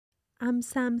I'm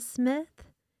Sam Smith,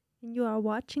 and you are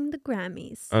watching the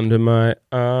Grammys. Under my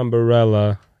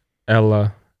umbrella,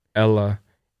 Ella,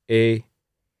 A,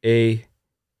 A,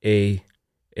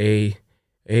 A.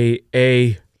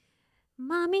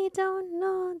 Mommy don't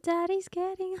know Daddy's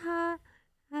getting hot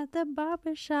at the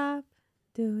barber shop,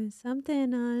 doing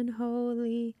something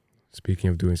unholy. Speaking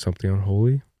of doing something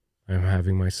unholy, I'm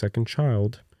having my second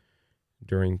child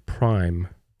during prime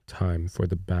time for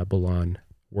the Babylon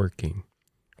working,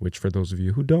 which for those of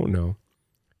you who don't know,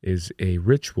 is a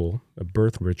ritual, a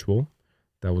birth ritual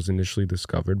that was initially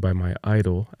discovered by my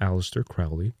idol, Aleister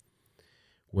Crowley,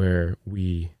 where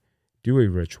we do a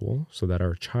ritual so that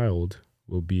our child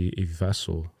will be a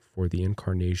vessel for the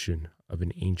incarnation of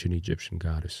an ancient Egyptian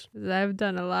goddess. I've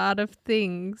done a lot of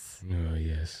things. Oh,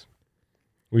 yes.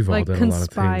 We've all Like done a lot of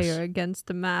conspire things. against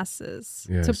the masses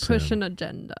Yes, to push Sam. an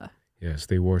agenda. Yes,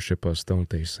 they worship us, don't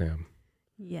they, Sam?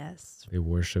 Yes. They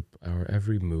worship our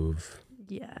every move.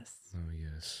 Yes. Oh,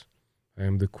 yes. I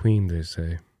am the queen, they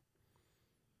say.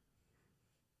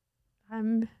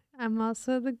 I'm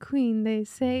also the queen, they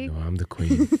say. No, I'm the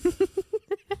queen.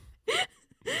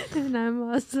 And I'm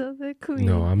also the queen.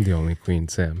 No, I'm the only queen,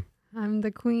 Sam. I'm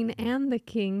the queen and the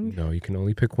king. No, you can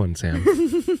only pick one, Sam.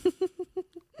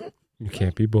 You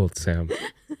can't be both, Sam.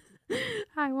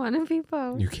 I want to be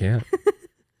both. You can't.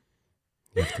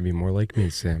 You have to be more like me,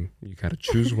 Sam. You gotta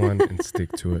choose one and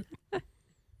stick to it.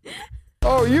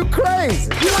 Oh, you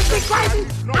crazy! You don't think crazy?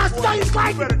 I'll show you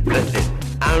crazy! Listen,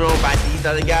 I don't know about these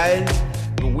other guys,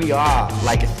 but we are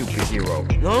like a superhero.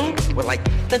 No? We're like,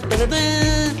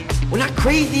 we're not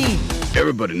crazy.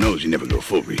 Everybody knows you never go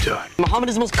full retard. Muhammad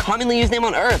is the most commonly used name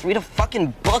on earth. Read a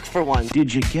fucking book for once.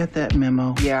 Did you get that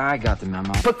memo? Yeah, I got the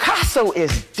memo. Picasso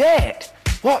is dead.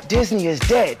 Walt Disney is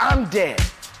dead. I'm dead.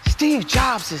 Steve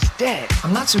Jobs is dead.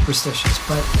 I'm not superstitious,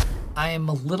 but I am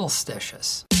a little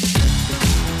stitious.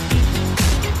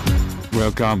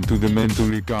 Welcome to the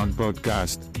Mentally Gone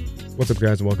podcast. What's up,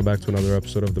 guys, and welcome back to another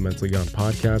episode of the Mentally Gone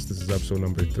podcast. This is episode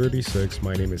number 36.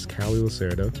 My name is Callie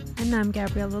Lacerda. And I'm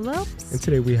Gabriella Lopes. And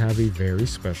today we have a very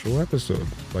special episode,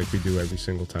 like we do every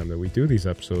single time that we do these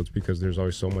episodes, because there's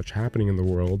always so much happening in the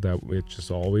world that it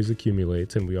just always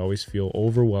accumulates, and we always feel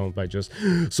overwhelmed by just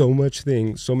so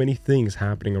many things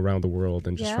happening around the world,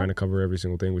 and just trying to cover every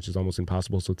single thing, which is almost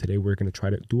impossible. So today we're going to try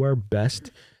to do our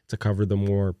best to cover the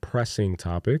more pressing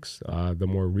topics, the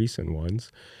more recent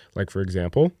ones, like, for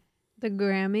example, the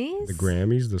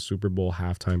Grammys, the Super Bowl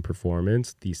halftime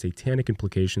performance, the satanic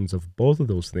implications of both of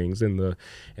those things, and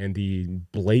the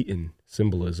blatant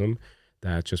symbolism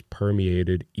that just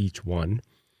permeated each one.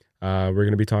 We're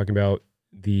going to be talking about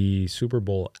the Super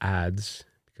Bowl ads,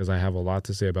 because I have a lot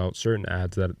to say about certain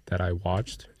ads that I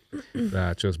watched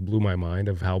that just blew my mind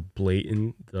of how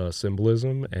blatant the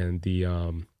symbolism and the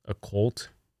occult,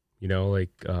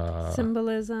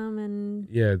 symbolism and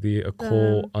the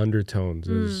occult undertones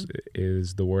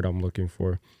is the word I'm looking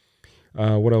for.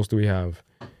 What else do we have?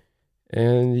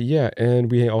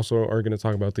 And we also are going to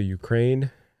talk about the Ukraine,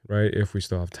 right? If we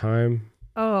still have time.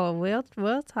 Oh,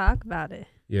 we'll talk about it.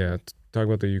 Yeah, talk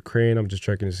about the Ukraine. I'm just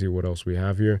checking to see what else we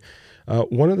have here.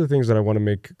 One of the things that I want to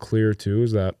make clear too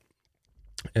is that,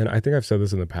 and I think I've said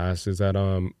this in the past, is that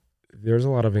there's a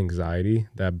lot of anxiety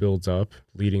that builds up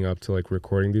leading up to like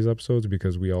recording these episodes,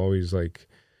 because we always like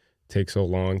take so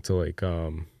long to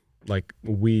like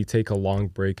we take a long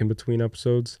break in between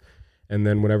episodes, and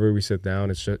then whenever we sit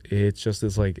down, it's just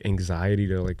this like anxiety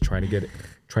to like try to get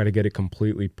it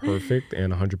completely perfect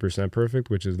and 100% perfect,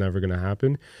 which is never gonna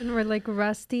happen. And we're like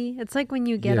rusty. It's like when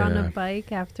you get on a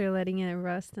bike after letting it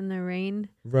rust in the rain,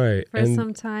 right, for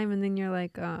some time, and then you're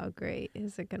like, oh great,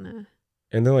 is it gonna?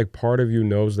 And then like part of you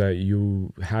knows that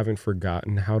you haven't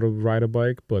forgotten how to ride a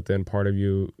bike, but then part of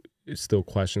you still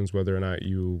questions whether or not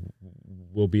you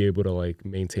will be able to like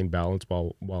maintain balance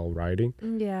while riding.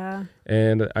 Yeah.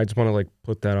 And I just want to like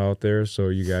put that out there so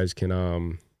you guys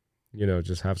can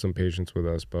just have some patience with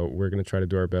us, but we're going to try to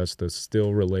do our best to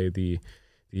still relay the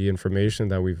information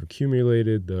that we've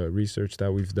accumulated, the research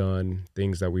that we've done,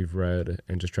 things that we've read,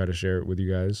 and just try to share it with you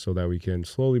guys so that we can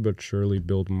slowly but surely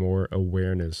build more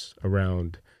awareness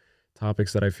around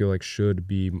topics that I feel like should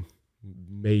be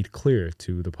made clear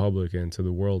to the public and to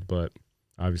the world. But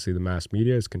obviously the mass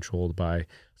media is controlled by a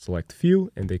select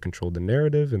few, and they control the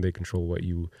narrative, and they control what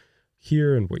you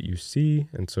hear and what you see.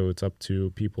 And so it's up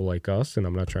to people like us, and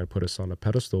I'm not trying to put us on a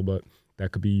pedestal, but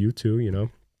that could be you too,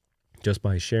 just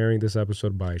by sharing this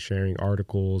episode, by sharing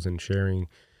articles and sharing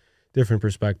different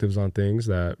perspectives on things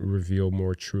that reveal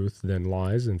more truth than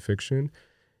lies and fiction,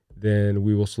 then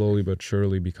we will slowly but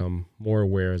surely become more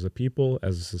aware as a people,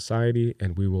 as a society,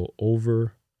 and we will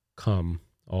overcome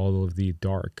all of the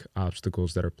dark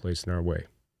obstacles that are placed in our way.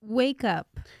 Wake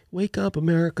up. Wake up,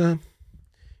 America.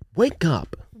 Wake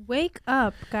up. Wake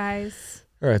up, guys.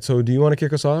 All right, so do you want to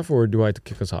kick us off or do I have to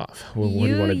kick us off? What do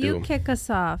you want to do? You kick us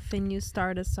off and you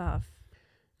start us off.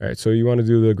 All right, so you want to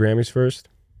do the Grammys first?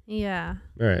 Yeah.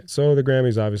 All right, so the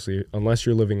Grammys, obviously, unless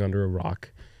you're living under a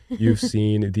rock, you've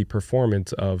seen the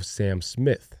performance of Sam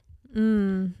Smith,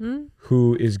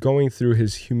 who is going through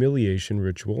his humiliation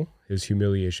ritual, his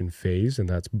humiliation phase, and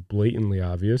that's blatantly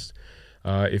obvious.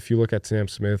 If you look at Sam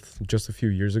Smith just a few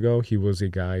years ago, he was a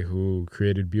guy who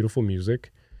created beautiful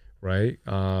music, right?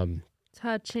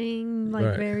 Touching, like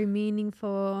right. very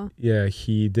meaningful. Yeah,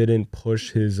 he didn't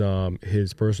push his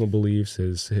personal beliefs,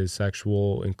 his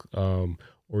sexual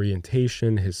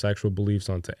orientation, his sexual beliefs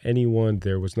onto anyone.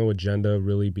 There was no agenda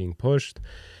really being pushed.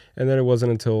 And then it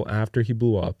wasn't until after he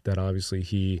blew up that obviously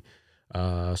he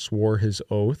swore his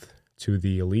oath to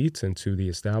the elite and to the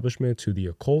establishment, to the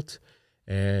occult,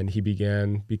 and he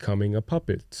began becoming a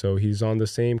puppet. So he's on the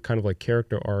same kind of like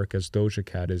character arc as Doja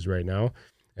Cat is right now.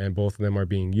 And both of them are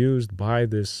being used by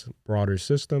this broader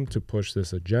system to push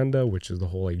this agenda, which is the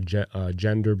whole like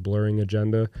gender blurring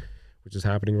agenda, which is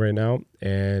happening right now.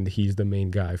 And he's the main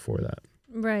guy for that.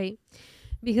 Right.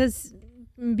 Because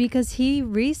he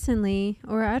recently,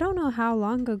 or I don't know how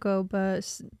long ago,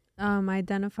 but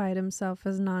identified himself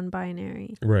as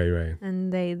non-binary. Right.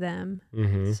 And they, them.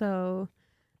 Mm-hmm. So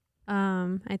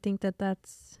I think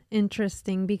that's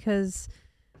interesting because,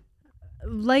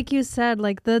 like you said,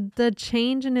 like the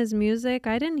change in his music,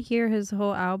 I didn't hear his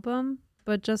whole album,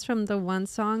 but just from the one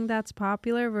song that's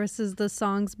popular versus the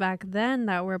songs back then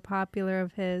that were popular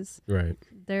of his, right,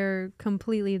 they're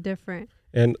completely different.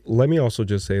 And let me also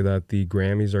just say that the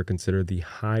Grammys are considered the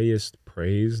highest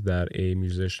praise that a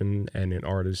musician and an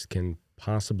artist can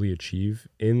possibly achieve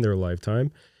in their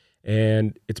lifetime.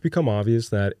 And it's become obvious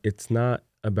that it's not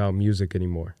about music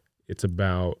anymore. It's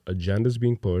about agendas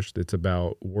being pushed. It's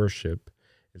about worship.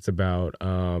 It's about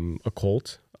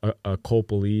occult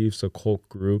beliefs, occult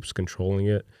groups controlling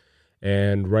it.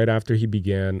 And right after he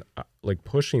began like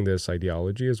pushing this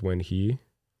ideology is when he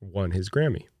won his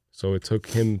Grammy. So it took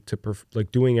him to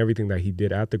doing everything that he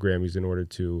did at the Grammys in order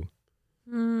to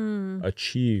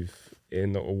achieve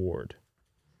in the award.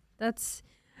 That's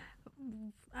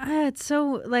it's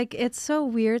so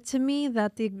weird to me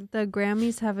that the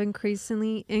Grammys have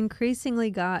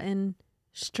increasingly gotten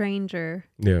stranger.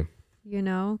 Yeah. You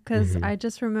know, because I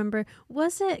just remember,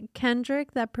 was it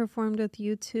Kendrick that performed with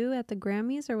U2 at the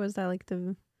Grammys, or was that like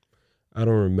the? I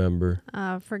don't remember.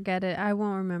 Forget it. I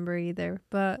won't remember either.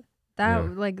 But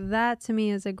that to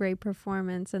me is a great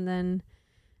performance. And then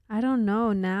I don't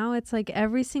know. Now it's like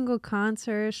every single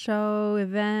concert, show,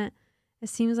 event. It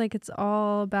seems like it's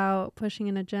all about pushing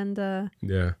an agenda.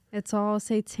 Yeah. It's all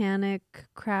satanic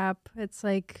crap. It's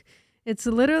like, it's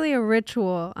literally a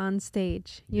ritual on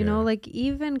stage. You know, like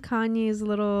even Kanye's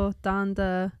little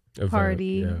Donda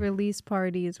party, release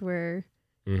parties were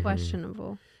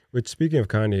questionable. Which, speaking of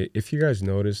Kanye, if you guys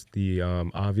notice the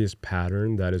obvious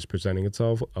pattern that is presenting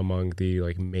itself among the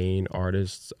like main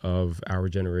artists of our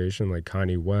generation, like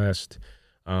Kanye West,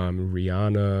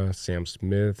 Rihanna, Sam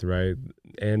Smith, right?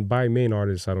 And by main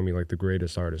artists, I don't mean like the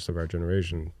greatest artists of our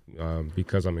generation,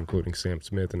 because I'm including Sam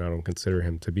Smith and I don't consider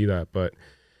him to be that. But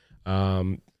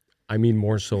I mean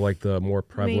more so like the more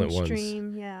prevalent mainstream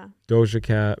ones. Yeah. Doja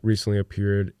Cat recently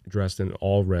appeared dressed in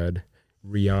all red.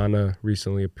 Rihanna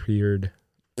recently appeared.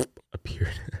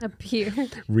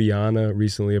 Rihanna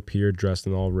recently appeared dressed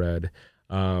in all red.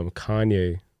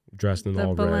 Kanye dressed in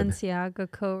all red. The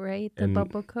Balenciaga coat, right? The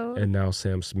bubble coat. And now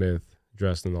Sam Smith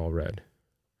dressed in all red.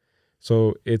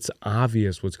 So it's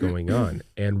obvious what's going on.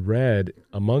 And red,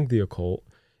 among the occult,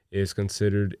 is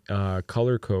considered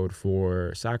color code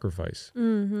for sacrifice.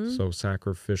 So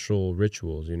sacrificial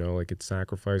rituals, you know, like it's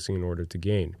sacrificing in order to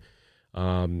gain.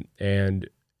 And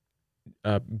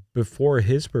before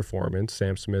his performance,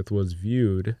 Sam Smith was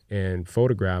viewed and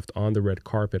photographed on the red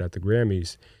carpet at the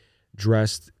Grammys,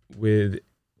 dressed with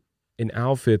an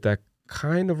outfit that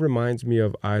kind of reminds me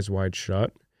of Eyes Wide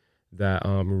Shut, that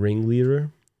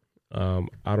Ringleader.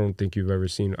 I don't think you've ever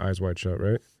seen Eyes Wide Shut,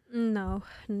 right? No,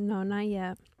 not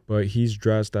yet. But he's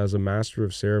dressed as a master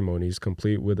of ceremonies,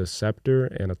 complete with a scepter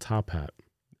and a top hat.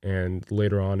 And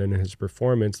later on in his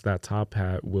performance, that top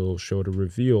hat will show to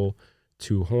reveal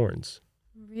 2 horns.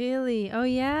 Really? Oh,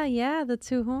 yeah, the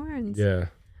 2 horns. Yeah.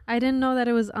 I didn't know that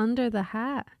it was under the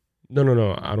hat.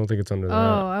 No. I don't think it's under the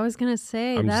hat. Oh, I was going to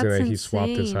say, I'm that's just saying that insane. he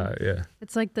swapped his hat, yeah.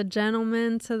 It's like the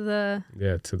gentleman to the...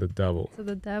 Yeah, to the devil. To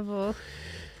the devil.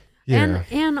 Yeah.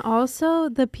 And also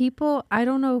the people, I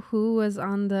don't know who was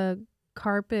on the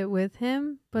carpet with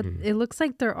him, but it looks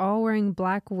like they're all wearing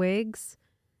black wigs,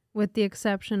 with the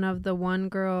exception of the one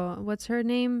girl. What's her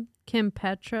name? Kim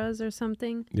Petras or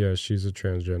something? Yeah, she's a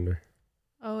transgender.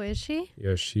 Oh, is she?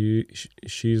 Yeah,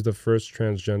 she's the first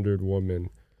transgendered woman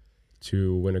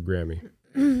to win a Grammy.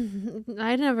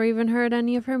 I never even heard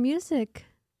any of her music.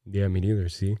 Yeah, me neither,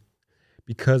 see?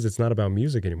 Because it's not about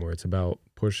music anymore. It's about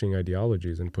pushing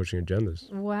ideologies and pushing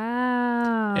agendas.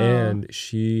 Wow. And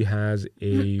she has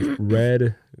a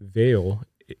red veil.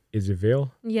 Is it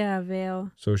veil? Yeah,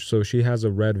 veil. So she has a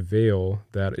red veil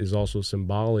that is also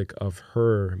symbolic of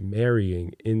her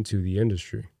marrying into the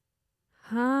industry.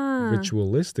 Huh.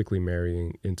 Ritualistically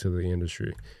marrying into the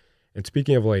industry. And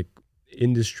speaking of like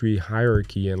industry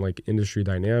hierarchy and like industry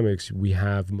dynamics, we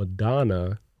have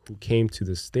Madonna, who came to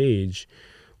the stage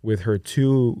with her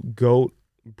two goat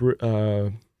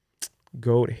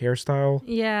hairstyle.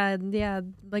 Yeah,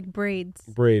 like braids.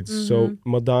 Braids. So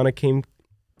Madonna came.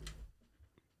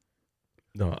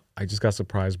 No, I just got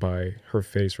surprised by her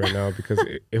face right now because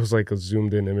it was like a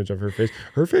zoomed in image of her face.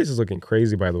 Her face is looking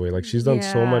crazy, by the way. Like she's done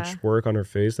so much work on her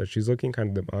face that she's looking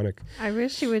kind of demonic. I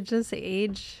wish she would just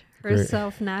age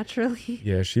herself naturally.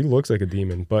 Yeah, she looks like a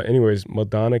demon. But anyways,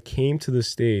 Madonna came to the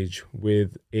stage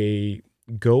with a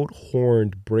goat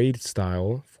horned braid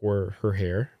style for her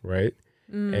hair, right?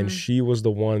 And she was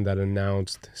the one that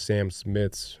announced Sam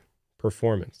Smith's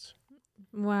performance.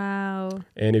 Wow.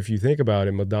 And if you think about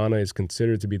it, Madonna is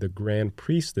considered to be the grand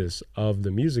priestess of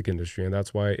the music industry. And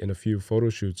that's why in a few photo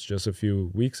shoots just a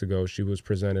few weeks ago, she was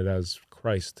presented as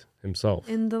Christ himself.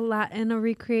 In a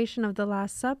recreation of the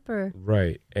Last Supper.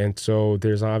 Right. And so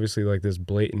there's obviously like this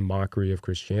blatant mockery of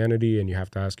Christianity. And you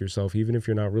have to ask yourself, even if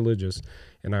you're not religious,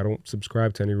 and I don't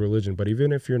subscribe to any religion, but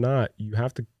even if you're not, you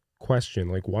have to question,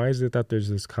 like, why is it that there's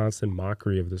this constant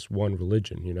mockery of this one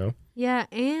religion, you know? Yeah,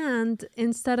 and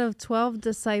instead of 12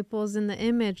 disciples in the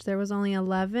image, there was only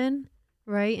 11,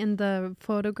 right? In the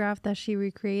photograph that she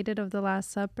recreated of the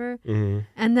Last Supper.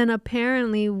 And then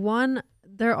apparently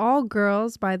they're all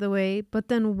girls, by the way, but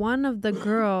then one of the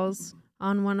girls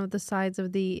on one of the sides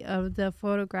of the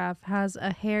photograph has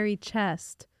a hairy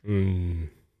chest.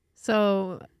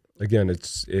 So again,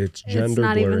 it's gender It's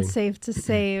not blurring. even safe to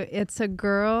say it's a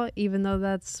girl, even though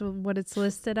that's what it's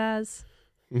listed as.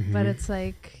 But it's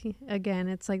like, again,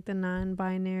 it's like the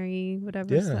non-binary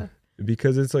whatever stuff.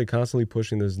 Because it's like constantly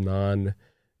pushing this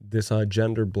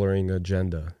gender blurring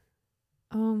agenda.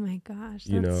 Oh my gosh,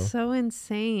 You that's know? so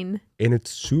insane. And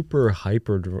it's super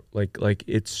hyper, like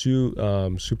it's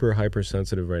super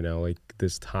hypersensitive right now, like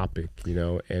this topic, you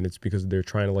know, and it's because they're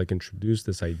trying to like introduce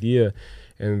this idea,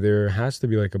 and there has to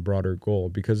be like a broader goal,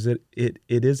 because it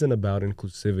isn't about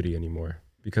inclusivity anymore.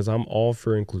 Because I'm all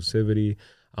for inclusivity.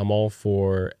 I'm all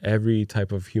for every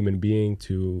type of human being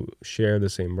to share the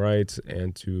same rights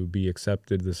and to be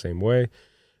accepted the same way.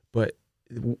 But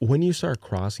when you start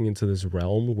crossing into this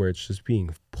realm where it's just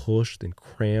being pushed and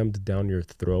crammed down your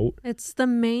throat, It's the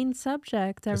main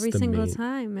subject every single main-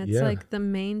 time. It's yeah. like the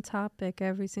main topic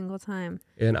every single time.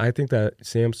 and I think that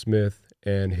Sam Smith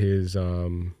and his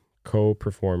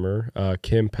co-performer,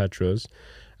 Kim Petras,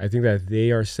 I think that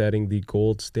they are setting the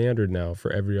gold standard now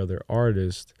for every other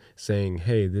artist, saying,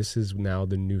 hey, this is now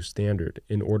the new standard.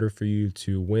 In order for you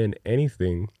to win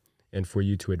anything and for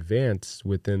you to advance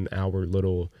within our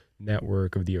little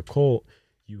network of the occult,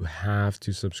 you have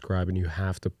to subscribe and you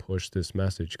have to push this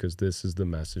message, because this is the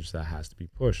message that has to be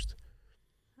pushed.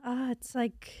 It's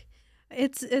like,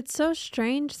 it's so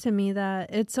strange to me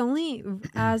that it's only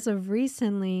as of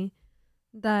recently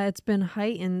that it's been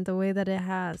heightened the way that it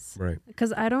has. Right.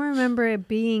 Because I don't remember it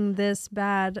being this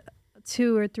bad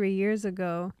 2 or 3 years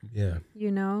ago. Yeah.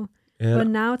 You know? And But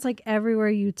now it's like everywhere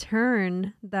you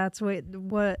turn, that's what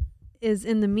is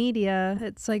in the media.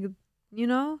 It's like, you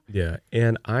know? yeah.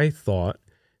 And I thought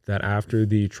that after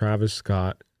the Travis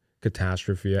Scott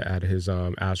catastrophe at his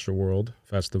Astroworld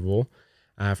festival,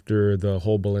 after the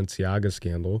whole Balenciaga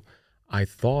scandal, I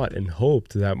thought and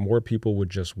hoped that more people would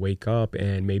just wake up,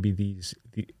 and maybe these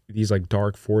like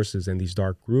dark forces and these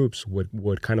dark groups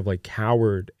would kind of like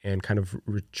coward and kind of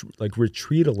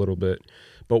retreat a little bit.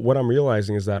 But what I'm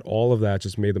realizing is that all of that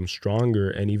just made them stronger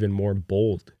and even more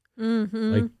bold.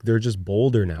 Like they're just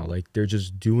bolder now. Like they're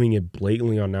just doing it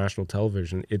blatantly on national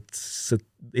television. It's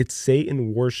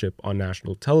Satan worship on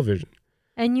national television.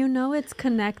 And you know it's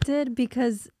connected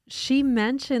because she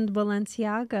mentioned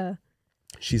Balenciaga.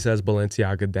 She says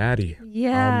Balenciaga daddy.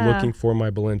 Yeah. I'm looking for my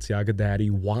Balenciaga daddy,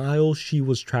 while she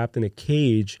was trapped in a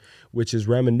cage, which is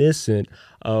reminiscent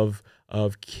of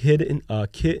kitten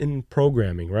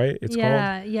programming, right? It's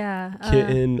called yeah.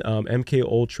 kitten, MK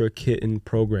Ultra kitten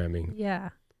programming. Yeah.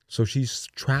 So she's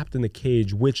trapped in the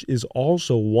cage, which is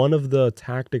also one of the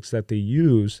tactics that they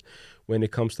use when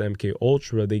it comes to MK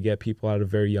Ultra. They get people at a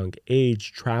very young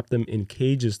age, trap them in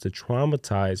cages to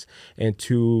traumatize and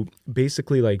to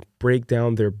basically like break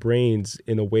down their brains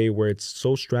in a way where it's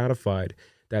so stratified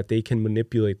that they can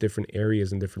manipulate different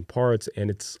areas and different parts, and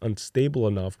it's unstable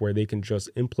enough where they can just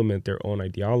implement their own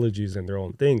ideologies and their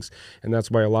own things. And that's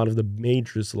why a lot of the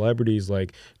major celebrities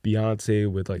like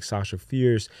Beyonce with like Sasha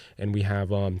Fierce, and we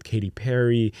have Katy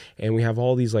Perry, and we have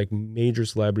all these like major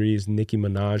celebrities, Nicki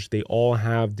Minaj, they all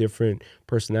have different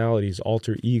personalities,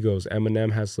 alter egos.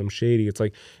 Eminem has Slim Shady.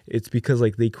 It's because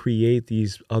like they create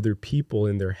these other people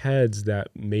in their heads that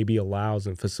maybe allows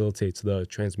and facilitates the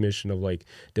transmission of like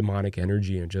demonic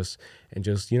energy and just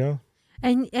you know.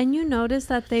 And you notice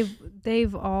that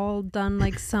they've all done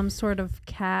like some sort of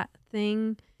cat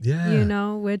thing. Yeah. You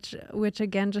know, which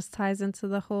again just ties into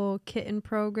the whole kitten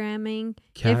programming.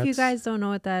 Cats. If you guys don't know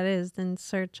what that is, then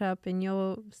search up and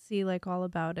you'll see like all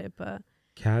about it. But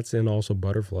cats and also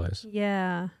butterflies.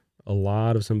 Yeah. A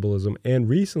lot of symbolism. And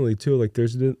recently too, like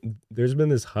there's been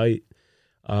this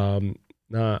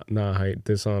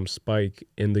spike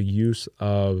in the use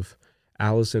of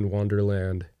Alice in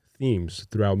Wonderland themes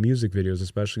throughout music videos,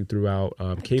 especially throughout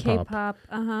K-pop. K-pop,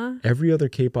 Every other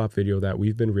K-pop video that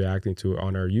we've been reacting to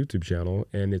on our YouTube channel,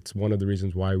 and it's one of the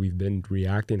reasons why we've been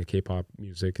reacting to K-pop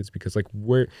music, is because like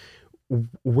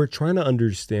we're trying to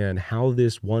understand how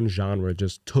this one genre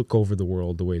just took over the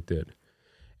world the way it did.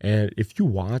 And if you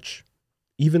watch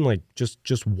even like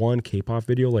just one K-pop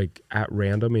video like at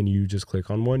random and you just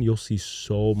click on one, you'll see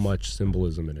so much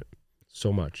symbolism in it.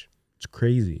 So much. It's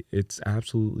crazy. It's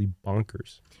absolutely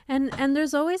bonkers. And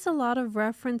there's always a lot of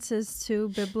references to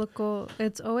biblical.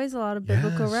 It's always a lot of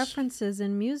biblical references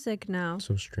in music now.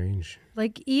 So strange.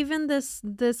 Like even this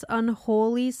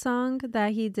Unholy song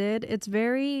that he did, it's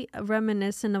very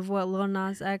reminiscent of what Lil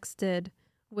Nas X did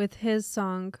with his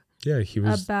song. Yeah, he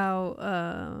was about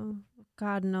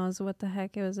God knows what the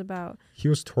heck it was about. He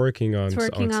was twerking on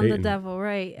Satan. The devil,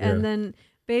 right? Yeah. And then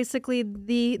basically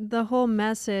the whole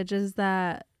message is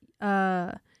that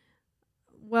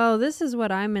well, this is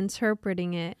what I'm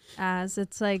interpreting it as.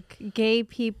 It's like gay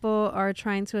people are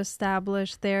trying to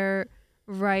establish their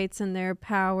rights and their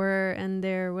power and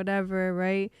their whatever,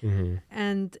 right? Mm-hmm.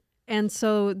 And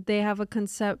so they have a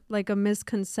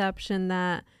misconception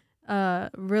that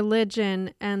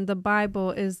religion and the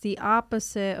Bible is the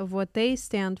opposite of what they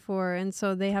stand for, and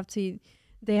so they have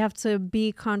to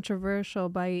be controversial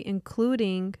by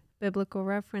including biblical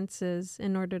references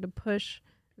in order to push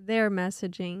their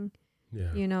messaging,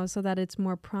 you know, so that it's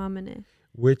more prominent.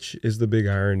 Which is the big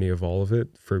irony of all of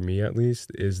it, for me at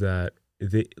least, is that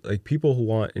they like people who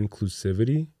want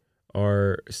inclusivity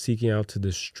are seeking out to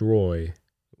destroy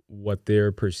what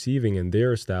they're perceiving and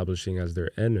they're establishing as their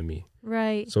enemy.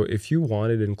 Right. So if you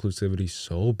wanted inclusivity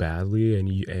so badly and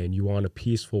you want a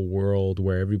peaceful world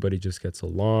where everybody just gets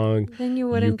along, then you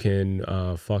wouldn't. You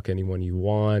can fuck anyone you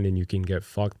want and you can get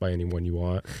fucked by anyone you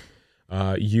want.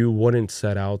 You wouldn't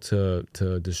set out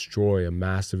to destroy a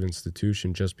massive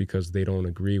institution just because they don't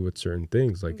agree with certain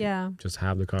things. Like, just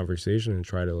have the conversation and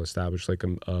try to establish like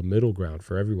a middle ground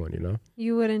for everyone, you know?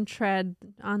 You wouldn't tread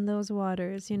on those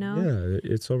waters, you know? Yeah,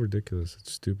 it's so ridiculous.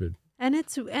 It's stupid. And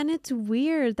it's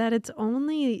weird that it's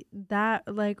only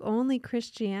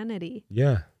Christianity.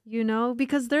 Yeah. You know,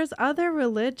 because there's other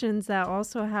religions that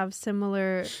also have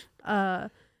similar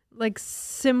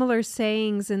similar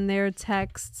sayings in their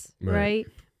texts, right?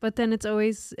 But then it's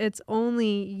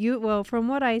only from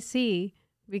what I see,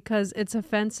 because it's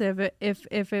offensive if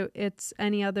it's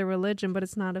any other religion, but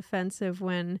it's not offensive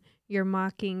when you're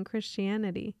mocking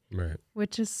Christianity. Right.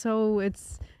 Which is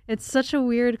it's such a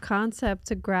weird concept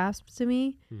to grasp to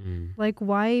me. Mm-hmm. Like,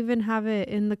 why even have it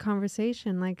in the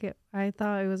conversation? Like, I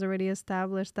thought it was already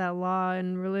established that law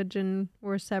and religion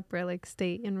were separate, like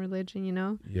state and religion, you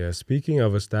know? Yeah, speaking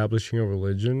of establishing a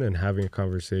religion and having a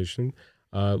conversation,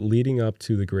 leading up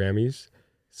to the Grammys,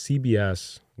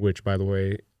 CBS, which, by the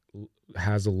way,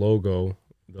 has a logo,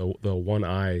 the one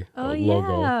eye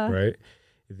logo, right?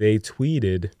 They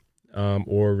tweeted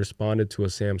or responded to a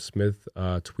Sam Smith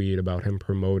tweet about him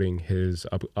promoting his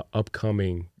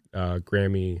upcoming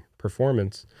Grammy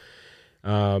performance.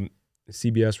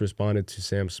 CBS responded to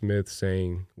Sam Smith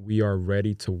saying, "We are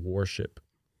ready to worship."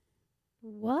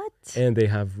 What? And they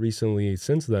have recently,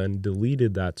 since then,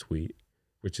 deleted that tweet,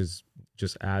 which is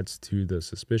just adds to the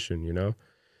suspicion, you know?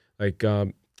 Like,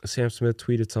 Sam Smith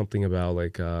tweeted something about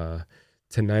like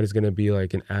tonight is gonna be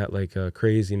like a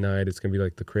crazy night. It's gonna be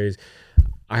like the crazy.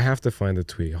 I have to find the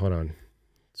tweet. Hold on.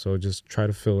 So just try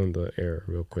to fill in the air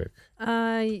real quick.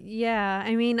 Yeah.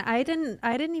 I mean, I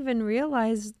didn't even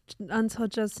realize until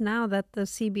just now that the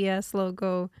CBS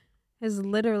logo is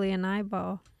literally an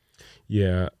eyeball.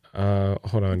 Yeah.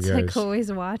 Hold on, It's guys. like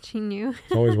always watching you.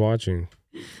 It's always watching.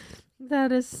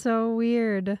 That is so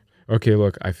weird. Okay,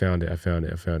 look, I found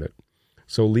it.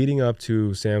 So leading up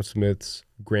to Sam Smith's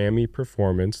Grammy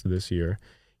performance this year,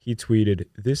 he tweeted,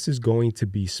 "This is going to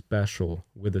be special,"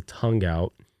 with a tongue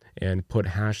out, and put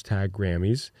hashtag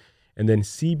Grammys. And then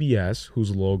CBS,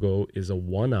 whose logo is a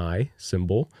one eye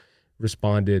symbol,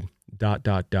 responded, ...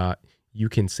 You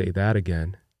can say that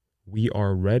again. We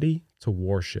are ready to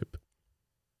worship.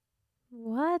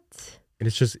 What? And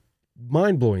it's just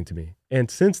mind-blowing to me. And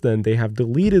since then, they have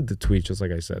deleted the tweet, just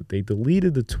like I said. They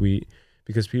deleted the tweet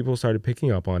because people started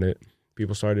picking up on it.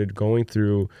 People started going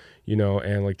through,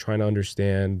 and like trying to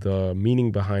understand the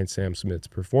meaning behind Sam Smith's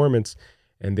performance.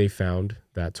 And they found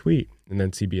that tweet. And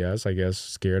then CBS, I guess,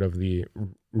 scared of the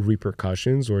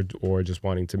repercussions or just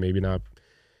wanting to maybe not,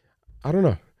 I don't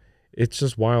know. It's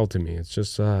just wild to me. It's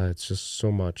just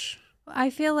so much.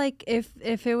 I feel like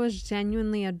if it was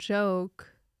genuinely a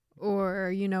joke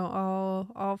or,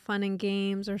 all fun and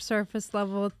games or surface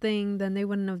level thing, then they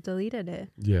wouldn't have deleted it.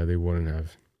 Yeah, they wouldn't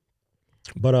have.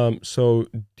 But so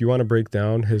do you want to break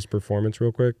down his performance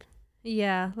real quick?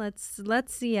 Yeah, let's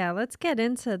get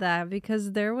into that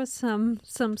because there was some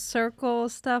circle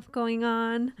stuff going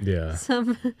on. Yeah.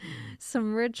 Some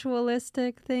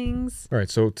ritualistic things. All right,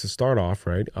 so to start off,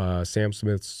 right, Sam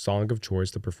Smith's song of choice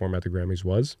to perform at the Grammys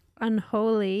was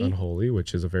Unholy,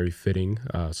 which is a very fitting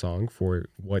song for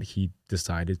what he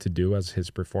decided to do as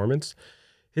his performance.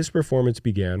 His performance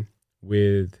began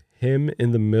with him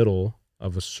in the middle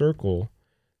of a circle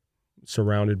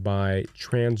surrounded by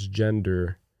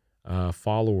transgender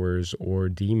followers or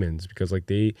demons, because like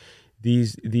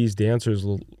these dancers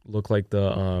look like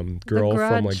the girl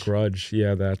from like Grudge,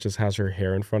 that just has her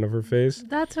hair in front of her face.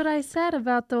 That's what I said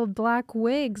about the black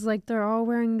wigs, like they're all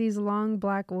wearing these long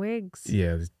black wigs.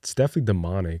 Yeah, it's definitely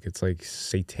demonic. It's like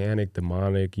satanic,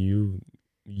 demonic, you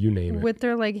name it, with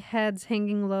their like heads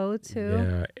hanging low too.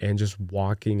 Yeah, and just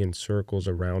walking in circles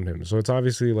around him. So it's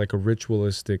obviously like a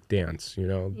ritualistic dance,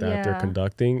 that they're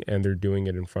conducting, and they're doing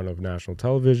it in front of national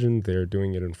television. They're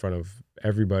doing it in front of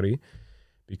everybody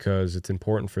because it's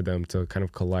important for them to kind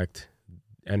of collect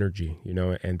energy,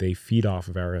 and they feed off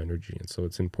of our energy. And so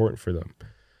it's important for them.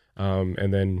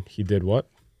 And then he did what?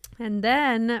 And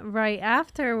then right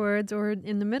afterwards, or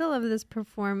in the middle of this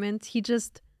performance, he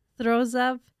just throws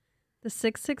up the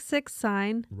 666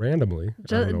 sign randomly.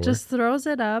 Just throws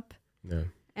it up. Yeah.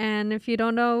 And if you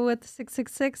don't know what the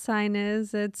 666 sign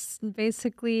is, it's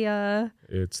basically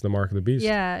it's the mark of the beast.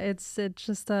 Yeah, it's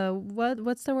just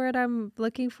what's the word I'm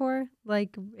looking for?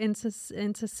 Like into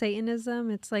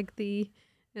Satanism. It's like the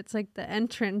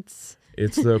entrance.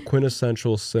 It's the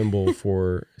quintessential symbol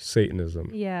for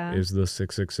Satanism. Yeah. Is the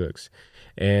 666.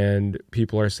 And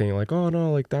people are saying like, oh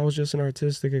no, like that was just an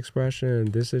artistic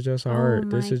expression. This is just art.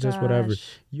 This is just whatever.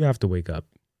 You have to wake up.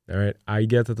 All right. I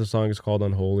get that the song is called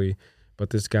Unholy, but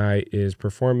this guy is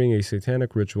performing a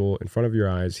satanic ritual in front of your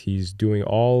eyes. He's doing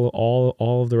all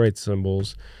of the right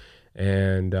symbols.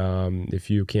 And if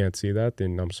you can't see that,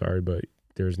 then I'm sorry, but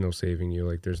there's no saving you.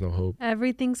 Like there's no hope.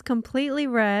 Everything's completely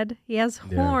red. He has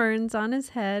horns on his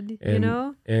head,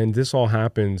 And this all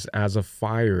happens as a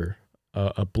fire.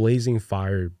 A blazing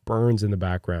fire burns in the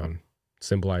background,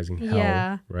 symbolizing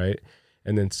hell, right?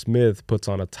 And then Smith puts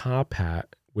on a top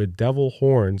hat with devil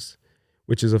horns,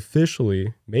 which is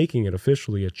making it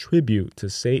officially a tribute to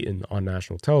Satan on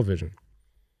national television.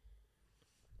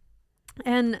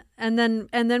 And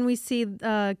then we see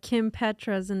Kim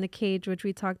Petras in the cage, which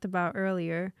we talked about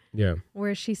earlier. Yeah.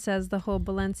 Where she says the whole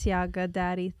Balenciaga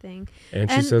daddy thing.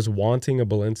 And she says, wanting a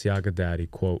Balenciaga daddy,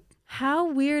 quote.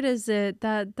 How weird is it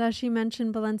that she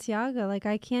mentioned Balenciaga? Like,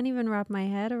 I can't even wrap my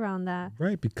head around that.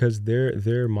 Right, because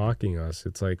they're mocking us.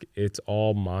 It's like, it's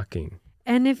all mocking.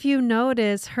 And if you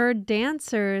notice, her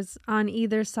dancers on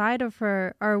either side of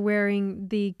her are wearing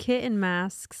the kitten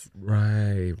masks.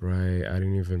 Right. I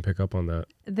didn't even pick up on that.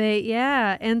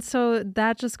 And so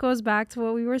that just goes back to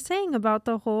what we were saying about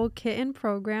the whole kitten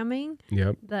programming.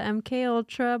 Yep. The MK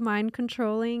Ultra mind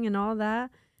controlling and all that.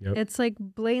 Yep. It's like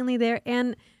blatantly there.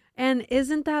 And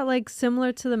isn't that like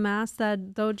similar to the mask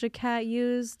that Doja Cat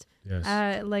used? Yes.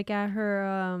 At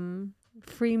her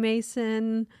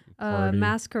Freemason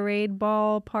masquerade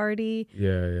ball party.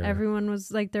 Yeah. Everyone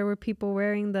was like, there were people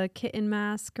wearing the kitten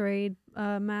masquerade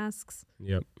masks.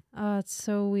 Yep. Oh, it's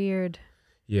so weird.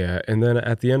 Yeah, and then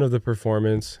at the end of the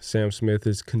performance, Sam Smith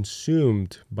is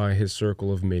consumed by his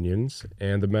circle of minions,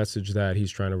 and the message that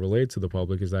he's trying to relate to the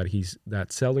public is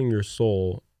that selling your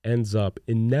soul ends up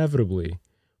inevitably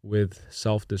with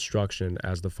self-destruction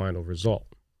as the final result.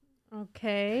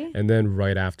 Okay. And then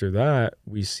right after that,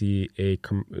 we see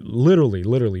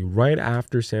literally right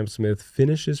after Sam Smith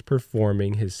finishes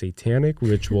performing his satanic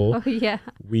ritual, Oh yeah.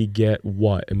 we get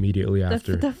what immediately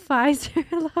after? The Pfizer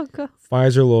logo.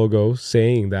 Pfizer logo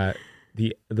saying that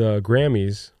the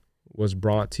Grammys was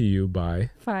brought to you by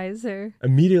Pfizer.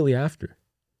 immediately after.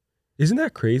 Isn't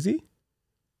that crazy?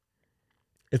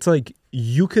 It's like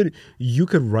you could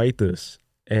write this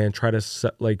and try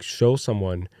to like show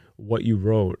someone what you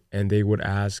wrote, and they would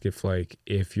ask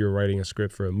if you're writing a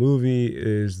script for a movie,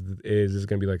 is this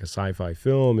going to be like a sci-fi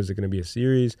film? Is it going to be a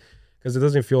series? Because it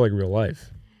doesn't feel like real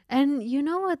life. And you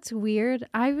know what's weird?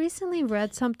 I recently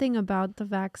read something about the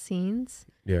vaccines.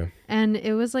 Yeah. And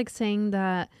it was like saying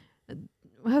that,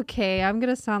 okay, I'm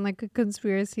going to sound like a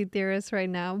conspiracy theorist right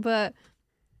now, but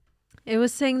it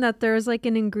was saying that there's like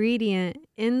an ingredient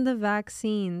in the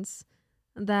vaccines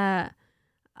that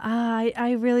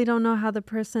I really don't know how the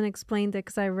person explained it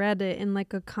because I read it in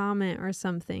like a comment or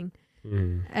something.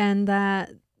 And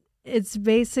that it's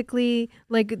basically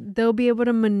like they'll be able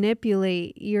to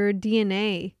manipulate your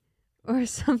DNA or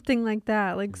something like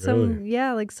that. Like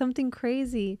like something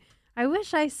crazy. I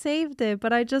wish I saved it,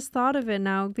 but I just thought of it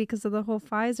now because of the whole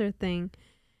Pfizer thing.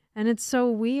 And it's so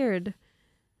weird.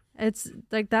 It's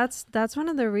like that's one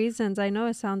of the reasons. I know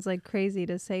it sounds like crazy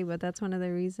to say, but that's one of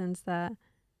the reasons that,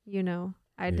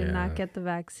 I did not get the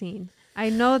vaccine.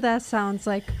 I know that sounds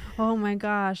like, oh my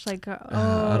gosh, like,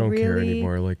 I don't really? care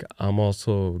anymore. Like, I'm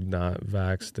also not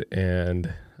vaxxed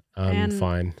and I'm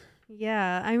fine.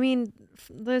 Yeah, I mean,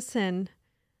 listen,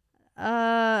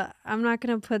 I'm not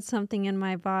going to put something in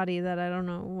my body that I don't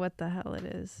know what the hell it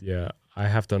is. Yeah, I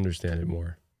have to understand it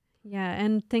more. Yeah,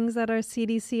 and things that are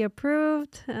CDC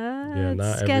approved, Yeah, not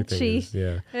it's sketchy. everything is,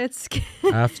 yeah. It's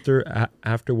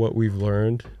after what we've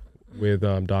learned with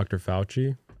Dr.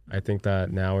 Fauci, I think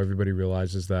that now everybody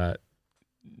realizes that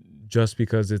just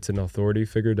because it's an authority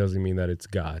figure doesn't mean that it's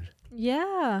God.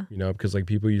 Yeah. Because like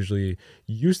people usually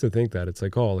used to think that it's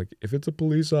like, oh, like if it's a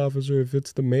police officer, if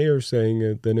it's the mayor saying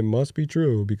it, then it must be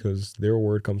true because their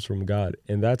word comes from God.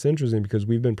 And that's interesting because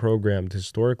we've been programmed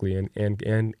historically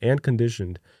and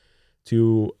conditioned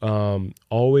to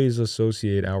always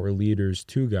associate our leaders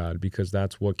to God because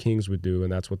that's what kings would do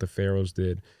and that's what the pharaohs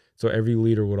did. So every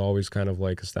leader would always kind of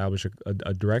like establish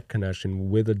a direct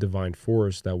connection with a divine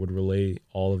force that would relay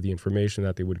all of the information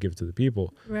that they would give to the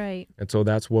people. Right. And so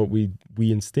that's what we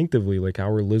instinctively, like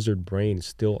our lizard brain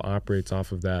still operates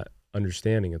off of that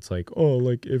understanding. It's like, oh,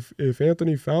 like if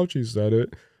Anthony Fauci said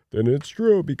it, then it's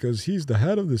true because he's the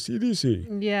head of the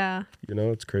CDC. Yeah.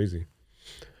 It's crazy.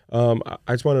 I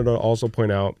just wanted to also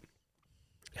point out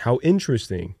how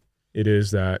interesting it is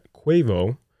that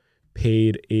Quavo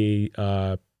paid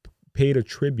a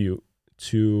tribute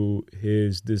to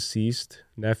his deceased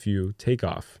nephew,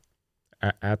 Takeoff,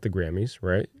 at the Grammys,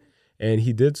 right? And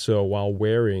he did so while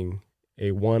wearing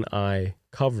a one-eye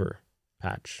cover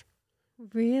patch.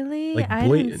 Really? Like I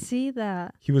didn't see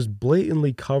that. He was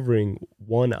blatantly covering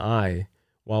one eye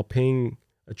while paying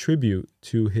a tribute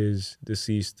to his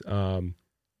deceased group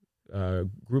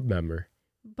member.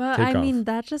 But Takeoff. I mean,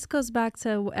 that just goes back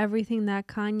to everything that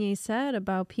Kanye said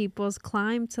about people's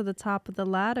climb to the top of the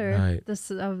ladder, Right.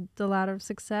 the ladder of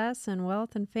success and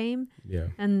wealth and fame. Yeah.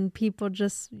 And people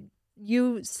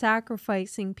you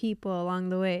sacrificing people along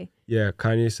the way. Yeah,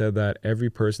 Kanye said that every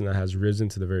person that has risen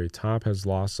to the very top has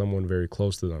lost someone very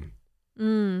close to them.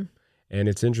 And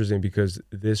it's interesting because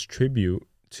this tribute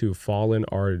to fallen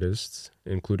artists,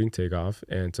 including Takeoff,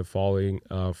 and to fallen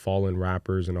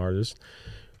rappers and artists,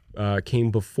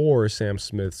 came before Sam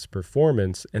Smith's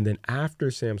performance. And then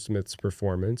after Sam Smith's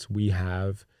performance, we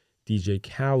have DJ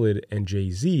Khaled and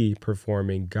Jay-Z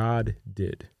performing God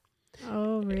Did.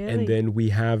 Oh, really? And then we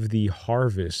have the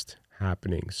harvest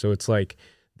happening. So it's like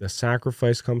the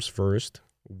sacrifice comes first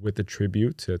with the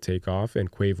tribute to Takeoff and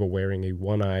Quavo wearing a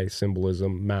one-eye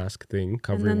symbolism mask thing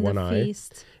covering one eye.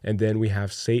 Feast. And then we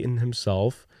have Satan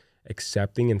himself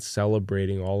accepting and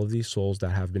celebrating all of these souls that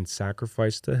have been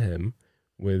sacrificed to him,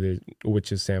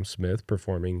 which is Sam Smith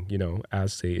performing,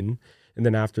 as Satan. And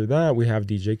then after that, we have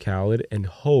DJ Khaled and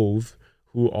Hove,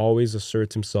 who always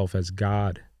asserts himself as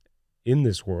God in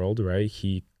this world, right?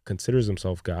 He considers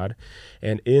himself God.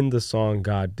 And in the song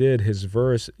God Did, his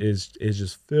verse is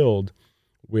just filled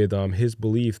with his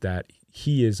belief that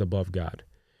he is above God.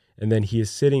 And then he is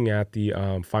sitting at the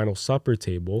final supper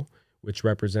table, which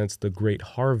represents the great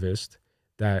harvest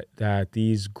that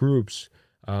these groups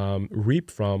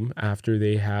reap from after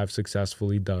they have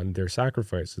successfully done their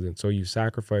sacrifices. And so you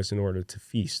sacrifice in order to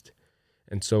feast.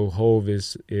 And so Hove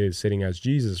is sitting as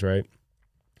Jesus, right?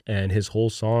 And his whole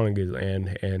song is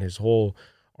and his whole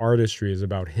artistry is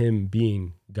about him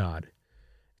being God.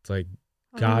 It's like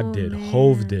God did, man.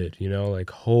 Hove did, like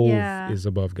Hove is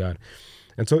above God.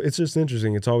 And so it's just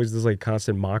interesting. It's always this like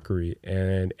constant mockery,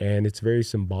 and it's very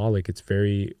symbolic. It's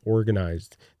very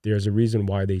organized. There's a reason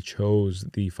why they chose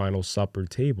the Final Supper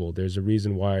table. There's a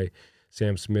reason why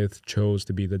Sam Smith chose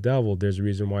to be the devil. There's a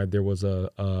reason why there was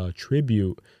a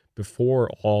tribute before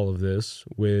all of this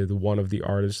with one of the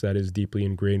artists that is deeply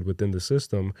ingrained within the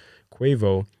system,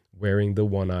 Quavo, wearing the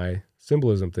one eye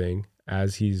symbolism thing,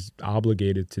 as he's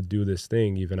obligated to do this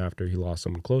thing even after he lost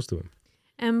someone close to him.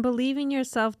 And believing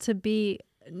yourself to be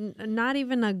not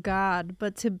even a god,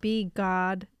 but to be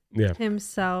God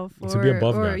himself, or to be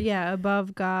above God.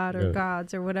 Above God or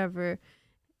gods or whatever,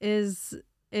 is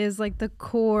like the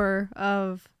core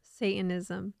of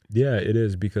Satanism. Yeah, it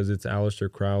is, because it's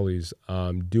Aleister Crowley's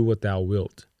do what thou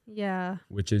wilt. Yeah.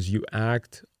 Which is you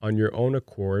act on your own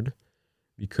accord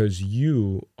because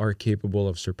you are capable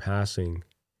of surpassing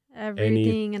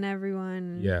everything and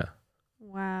everyone. Yeah.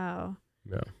 Wow.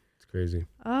 Yeah. Crazy.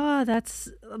 Oh, that's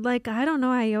like, I don't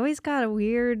know. I always got a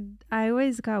weird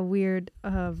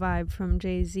vibe from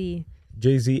Jay-Z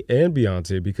and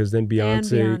Beyonce, because then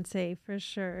Beyonce for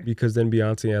sure. Because then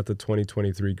Beyonce at the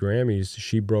 2023 Grammys,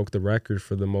 she broke the record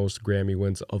for the most Grammy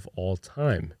wins of all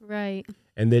time. Right.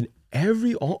 And then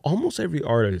almost every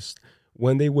artist,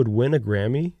 when they would win a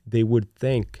Grammy, they would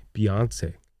thank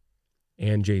Beyonce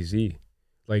and Jay-Z.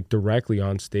 Like directly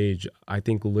on stage. I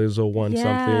think Lizzo won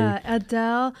something. Yeah,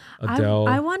 Adele.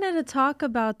 I wanted to talk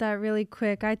about that really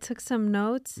quick. I took some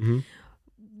notes.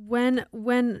 Mm-hmm.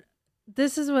 When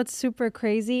this is what's super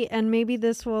crazy, and maybe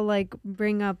this will like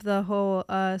bring up the whole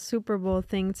Super Bowl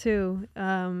thing too.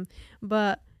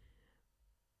 But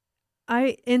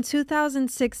in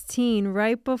 2016,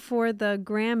 right before the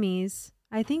Grammys,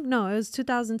 I think, no, it was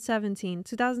 2017 or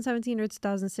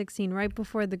 2016, right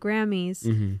before the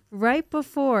Grammys, right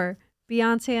before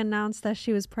Beyonce announced that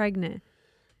she was pregnant.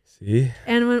 See?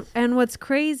 And what's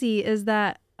crazy is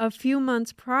that a few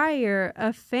months prior,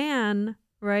 a fan,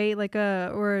 right,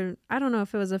 or I don't know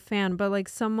if it was a fan, but like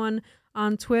someone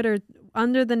on Twitter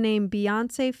under the name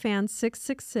Beyonce Fan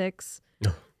 666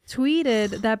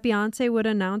 tweeted that Beyonce would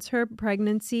announce her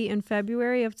pregnancy in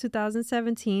February of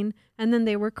 2017, and then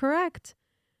they were correct.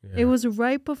 Yeah. It was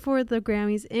right before the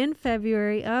Grammys in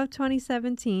February of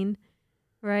 2017,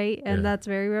 right? And that's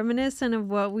very reminiscent of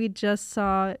what we just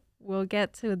saw. We'll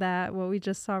get to that, what we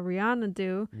just saw Rihanna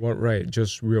do. Well, right.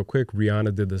 Just real quick,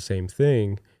 Rihanna did the same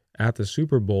thing at the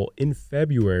Super Bowl in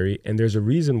February. And there's a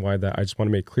reason why that I just want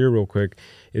to make clear real quick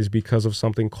is because of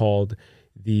something called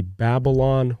the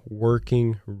Babylon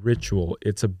Working Ritual.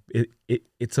 It's a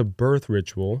birth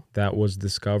ritual that was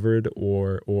discovered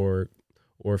or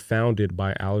founded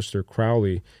by Aleister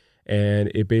Crowley,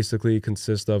 and it basically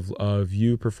consists of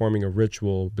you performing a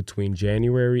ritual between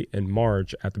January and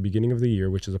March at the beginning of the year,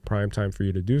 which is a prime time for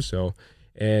you to do so,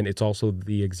 and it's also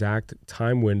the exact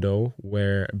time window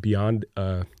where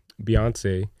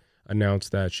Beyonce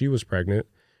announced that she was pregnant.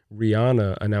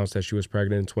 Rihanna announced that she was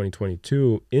pregnant in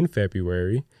 2022 in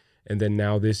February, and then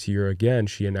now this year again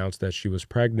she announced that she was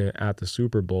pregnant at the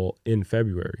Super Bowl in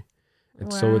February.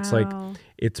 And so it's like,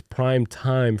 it's prime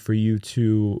time for you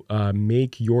to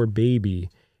make your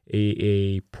baby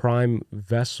a prime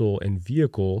vessel and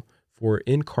vehicle for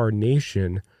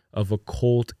incarnation of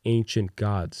occult ancient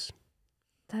gods.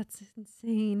 That's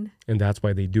insane. And that's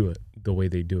why they do it the way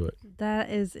they do it.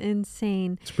 That is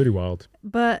insane. It's pretty wild.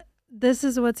 But this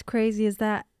is what's crazy is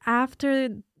that after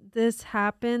this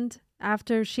happened,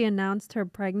 after she announced her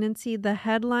pregnancy, the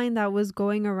headline that was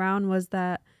going around was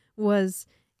that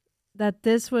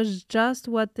this was just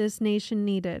what this nation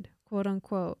needed, quote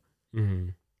unquote. Mm-hmm.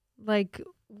 Like,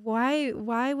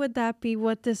 why would that be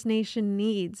what this nation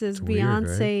needs? Is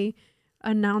Beyonce weird, right?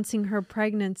 Announcing her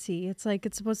pregnancy? It's like,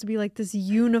 it's supposed to be like this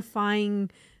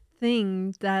unifying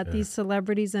thing that these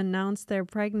celebrities announce their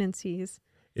pregnancies.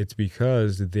 It's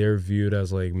because they're viewed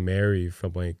as like Mary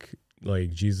from like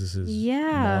Jesus's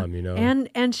mom, you know.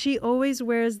 And she always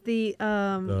wears the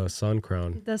sun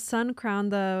crown. The sun crown,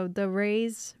 the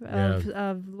rays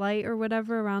of light or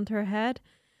whatever around her head.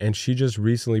 And she just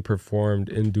recently performed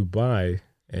in Dubai,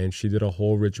 and she did a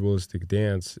whole ritualistic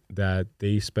dance that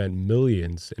they spent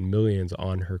millions and millions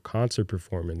on her concert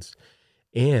performance.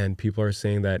 And people are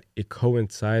saying that it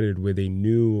coincided with a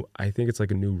new, I think it's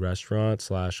like a new restaurant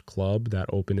 / club that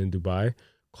opened in Dubai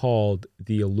called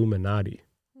the Illuminati.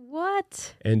 What?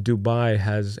 What? And Dubai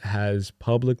has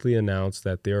publicly announced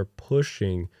that they're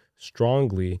pushing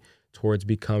strongly towards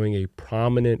becoming a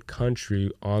prominent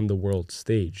country on the world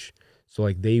stage. So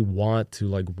like they want to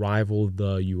like rival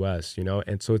the US, you know?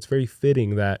 And so it's very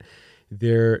fitting that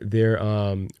their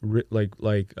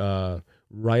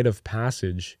rite of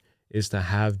passage is to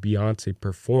have Beyonce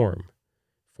perform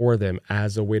for them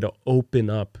as a way to open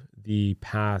up the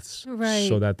paths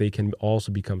so that they can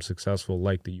also become successful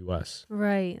like the US.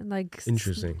 Right. Like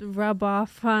interesting. Rub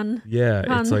off on.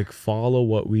 Yeah, it's like follow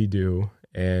what we do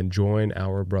and join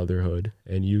our brotherhood,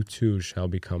 and you too shall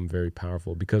become very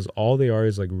powerful, because all they are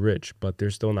is like rich, but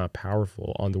they're still not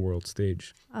powerful on the world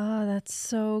stage. Oh, that's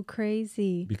so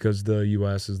crazy. Because the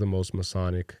US is the most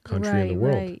Masonic country in the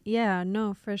world. Right. Yeah,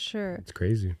 no, for sure. It's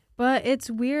crazy. But it's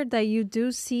weird that you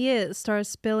do see it start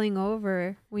spilling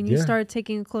over when you start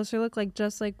taking a closer look, like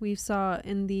just like we saw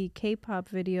in the K-pop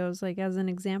videos, like as an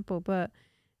example. But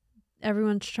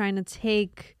everyone's trying to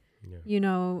take,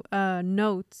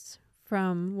 notes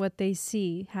from what they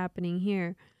see happening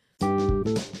here.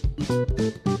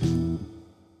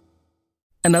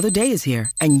 Another day is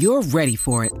here, and you're ready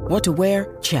for it. What to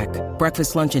wear? Check.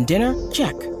 Breakfast, lunch, and dinner?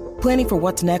 Check. Planning for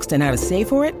what's next and how to save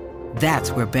for it?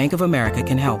 That's where Bank of America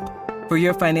can help. For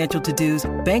your financial to-dos,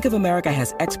 Bank of America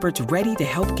has experts ready to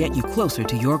help get you closer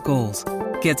to your goals.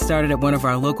 Get started at one of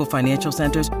our local financial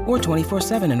centers or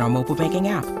 24/7 in our mobile banking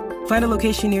app. Find a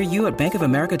location near you at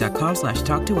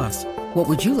bankofamerica.com/talktous. What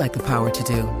would you like the power to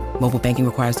do? Mobile banking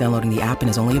requires downloading the app and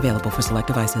is only available for select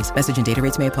devices. Message and data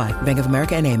rates may apply. Bank of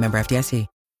America NA, member FDIC.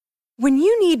 When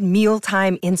you need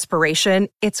mealtime inspiration,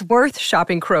 it's worth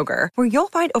shopping Kroger, where you'll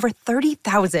find over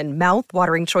 30,000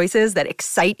 mouth-watering choices that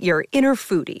excite your inner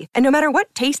foodie. And no matter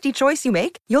what tasty choice you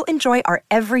make, you'll enjoy our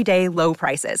everyday low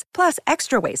prices, plus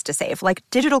extra ways to save, like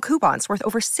digital coupons worth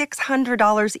over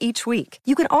 $600 each week.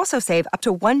 You can also save up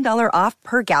to $1 off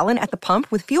per gallon at the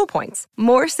pump with fuel points.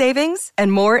 More savings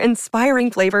and more inspiring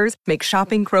flavors make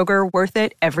shopping Kroger worth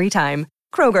it every time.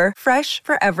 Kroger, fresh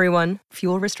for everyone.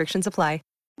 Fuel restrictions apply.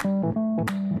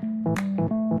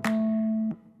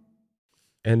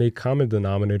 And a common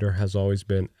denominator has always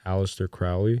been Aleister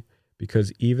Crowley,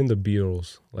 because even the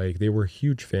Beatles, like, they were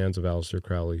huge fans of Aleister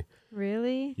Crowley.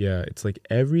 Really? Yeah, it's like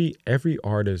every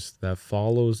artist that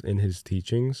follows in his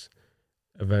teachings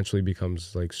eventually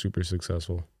becomes like super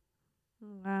successful.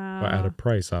 Wow. But at a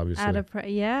price, obviously. At a price,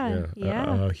 yeah.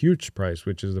 A huge price,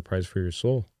 which is the price for your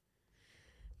soul.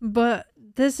 But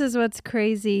this is what's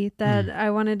crazy that I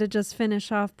wanted to just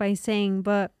finish off by saying,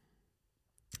 but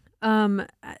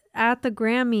at the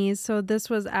Grammys, so this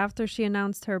was after she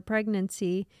announced her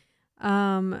pregnancy,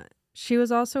 she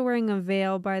was also wearing a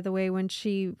veil, by the way, when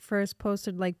she first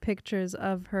posted like pictures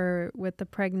of her with the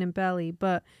pregnant belly.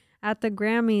 But at the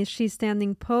Grammys, she's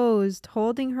standing posed,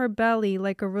 holding her belly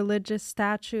like a religious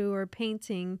statue or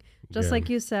painting, just like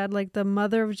you said, like the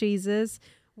mother of Jesus,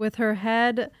 with her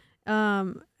head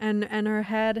and her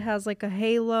head has like a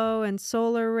halo and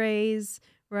solar rays,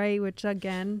 right, which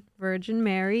again, Virgin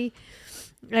Mary.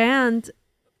 And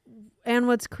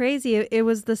what's crazy, it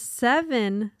was the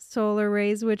 7 solar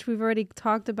rays, which we've already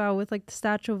talked about with like the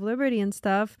Statue of Liberty and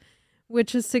stuff,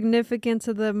 which is significant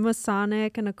to the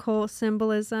Masonic and occult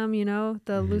symbolism,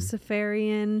 the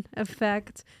Luciferian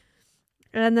effect.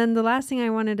 And then the last thing I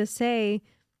wanted to say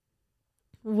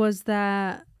was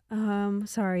that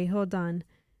sorry, hold on.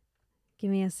 Give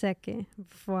me a second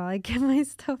while I get my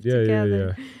stuff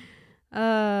together.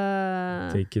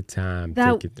 Take your time.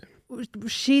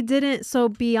 She didn't. So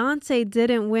Beyonce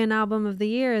didn't win Album of the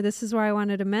Year. This is why I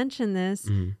wanted to mention this.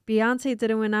 Beyonce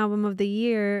didn't win Album of the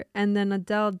Year, and then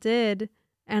Adele did.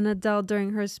 And Adele,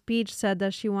 during her speech, said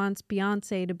that she wants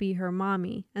Beyonce to be her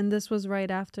mommy. And this was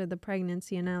right after the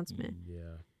pregnancy announcement.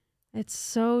 Yeah. It's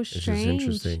so strange. It's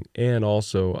just interesting. And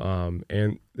also,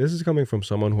 and this is coming from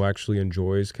someone who actually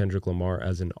enjoys Kendrick Lamar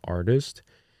as an artist.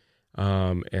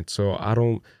 And so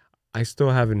I still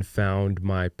haven't found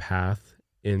my path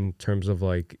in terms of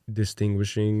like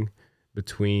distinguishing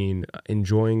between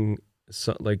enjoying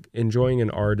an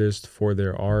artist for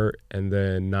their art and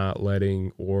then not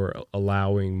letting or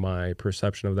allowing my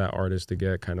perception of that artist to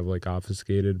get kind of like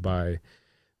obfuscated by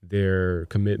their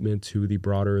commitment to the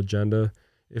broader agenda,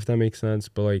 if that makes sense.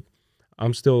 But like,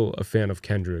 I'm still a fan of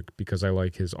Kendrick because I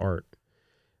like his art.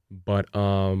 But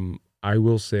I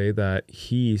will say that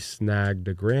he snagged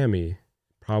a Grammy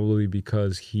probably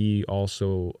because he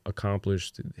also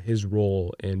accomplished his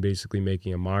role in basically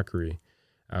making a mockery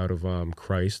out of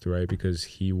Christ, right? Because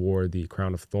he wore the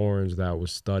crown of thorns that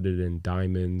was studded in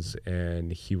diamonds,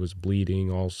 and he was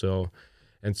bleeding also.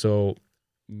 And so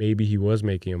maybe he was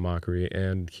making a mockery,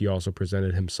 and he also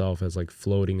presented himself as like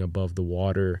floating above the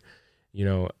water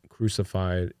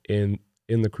crucified in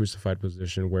the crucified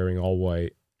position, wearing all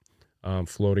white,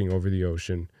 floating over the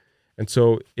ocean. And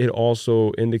so it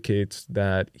also indicates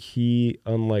that he,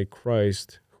 unlike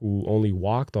Christ, who only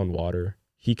walked on water,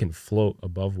 he can float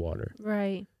above water.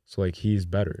 Right. So like he's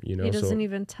better, He doesn't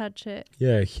even touch it.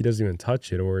 Yeah, he doesn't even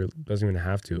touch it or doesn't even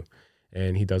have to.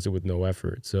 And he does it with no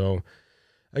effort. So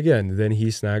again, then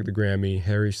he snagged the Grammy.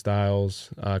 Harry Styles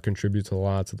contributes a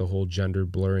lot to the whole gender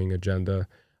blurring agenda.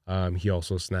 He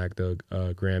also snagged a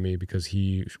Grammy because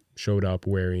he showed up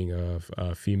wearing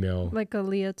a female. Like a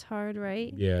leotard,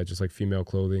 right? Yeah, just like female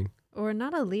clothing. Or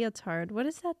not a leotard. What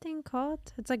is that thing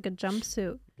called? It's like a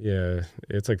jumpsuit. Yeah,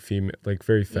 it's like female, like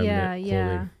very feminine clothing.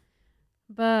 Yeah.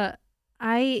 But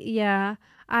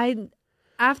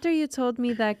after you told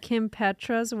me that Kim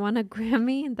Petras won a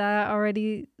Grammy, that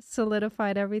already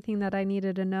solidified everything that I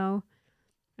needed to know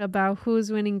about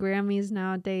who's winning Grammys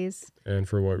nowadays. And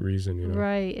for what reason,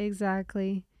 Right,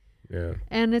 exactly. Yeah.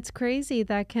 And it's crazy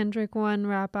that Kendrick won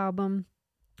Rap Album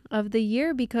of the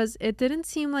Year because it didn't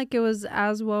seem like it was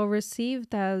as well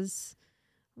received as,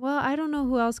 well, I don't know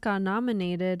who else got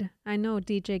nominated. I know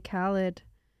DJ Khaled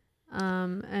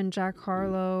and Jack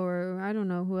Harlow, or I don't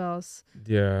know who else.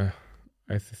 Yeah,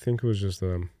 I think it was just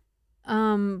them.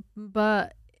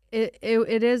 But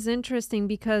it is interesting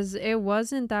because it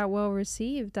wasn't that well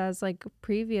received as like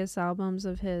previous albums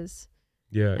of his.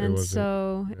 Yeah, and it wasn't.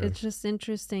 So it's just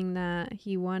interesting that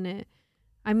he won it.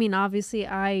 I mean, obviously,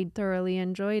 I thoroughly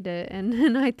enjoyed it,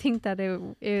 and I think that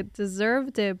it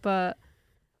deserved it. But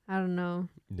I don't know.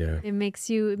 Yeah, it makes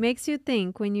you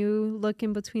think when you look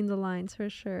in between the lines, for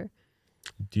sure.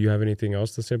 Do you have anything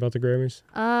else to say about the Grammys?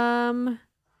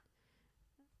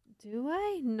 Do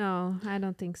I? No, I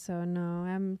don't think so. No,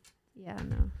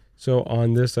 no. So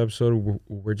on this episode,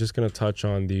 we're just going to touch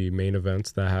on the main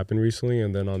events that happened recently.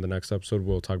 And then on the next episode,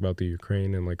 we'll talk about the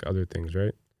Ukraine and like other things,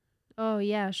 right? Oh,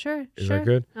 yeah, sure. Is that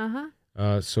good?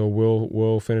 Uh-huh. So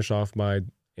we'll finish off by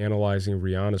analyzing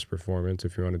Rihanna's performance,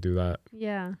 if you want to do that.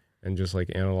 Yeah. And just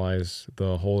like analyze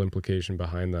the whole implication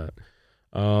behind that.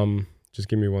 Just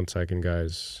give me 1 second,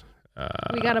 guys.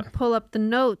 We got to pull up the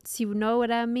notes. You know what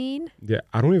I mean? Yeah,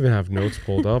 I don't even have notes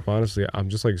pulled up, honestly. I'm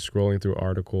just like scrolling through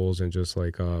articles and just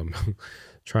like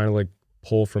trying to like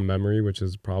pull from memory, which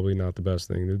is probably not the best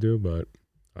thing to do, but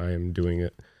I am doing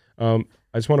it. I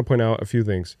just want to point out a few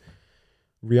things.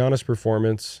 Rihanna's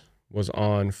performance was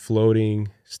on floating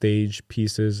stage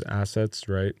pieces, assets,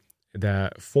 right,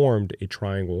 that formed a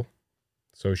triangle.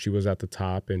 So she was at the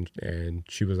top, and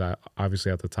she was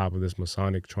obviously at the top of this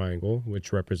Masonic triangle,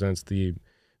 which represents the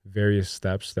various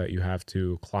steps that you have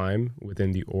to climb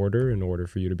within the order in order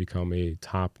for you to become a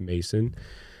top Mason.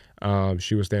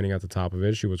 She was standing at the top of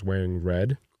it. She was wearing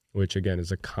red, which again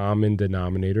is a common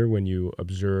denominator when you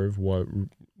observe what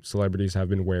celebrities have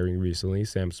been wearing recently.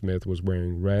 Sam Smith was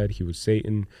wearing red. He was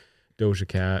Satan. Doja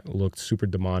Cat looked super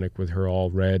demonic with her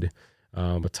all red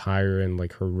attire and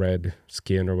like her red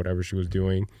skin or whatever she was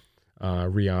doing.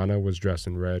 Rihanna was dressed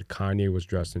in red. Kanye was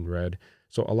dressed in red.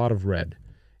 So a lot of red.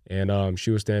 And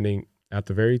she was standing at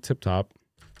the very tip top,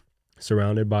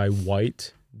 surrounded by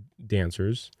white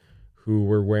dancers who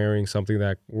were wearing something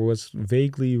that was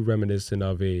vaguely reminiscent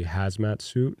of a hazmat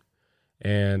suit.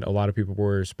 And a lot of people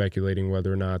were speculating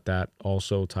whether or not that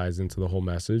also ties into the whole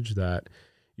message that,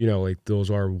 like those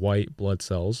are white blood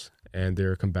cells and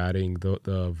they're combating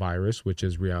the virus, which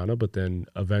is Rihanna. But then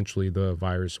eventually the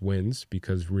virus wins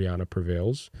because Rihanna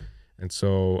prevails. And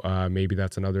so maybe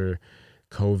that's another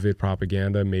COVID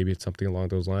propaganda. Maybe it's something along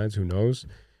those lines. Who knows?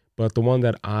 But the one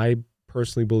that I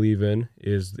personally believe in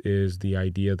is the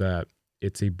idea that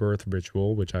it's a birth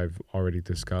ritual, which I've already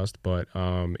discussed, but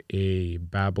a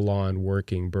Babylon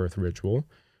working birth ritual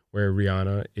where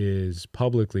Rihanna is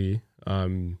publicly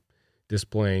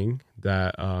displaying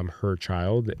that her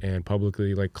child and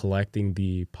publicly like collecting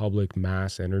the public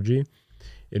mass energy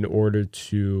in order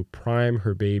to prime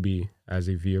her baby as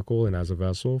a vehicle and as a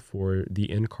vessel for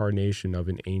the incarnation of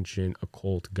an ancient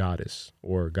occult goddess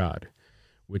or god,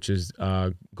 which is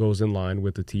goes in line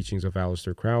with the teachings of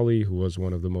Aleister Crowley, who was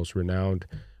one of the most renowned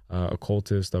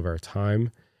occultists of our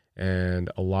time. And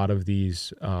a lot of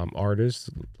these artists,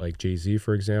 like Jay-Z,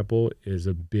 for example, is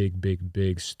a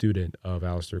big student of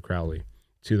Aleister Crowley,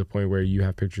 to the point where you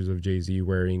have pictures of Jay-Z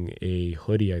wearing a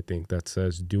hoodie, I think, that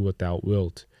says, "Do what thou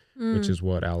wilt," which is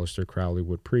what Aleister Crowley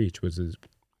would preach,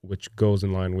 which goes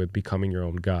in line with becoming your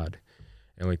own God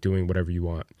and like doing whatever you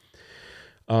want.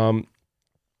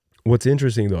 What's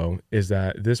interesting, though, is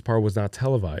that this part was not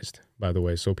televised, by the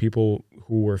way. So people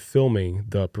who were filming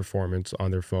the performance on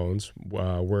their phones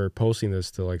were posting this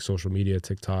to like social media,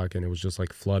 TikTok, and it was just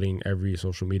like flooding every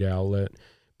social media outlet.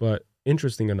 But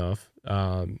interesting enough,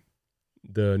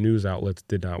 the news outlets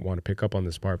did not want to pick up on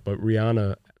this part, but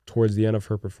Rihanna, towards the end of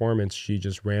her performance, she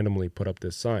just randomly put up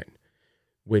this sign,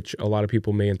 which a lot of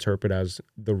people may interpret as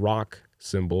the rock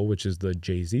symbol, which is the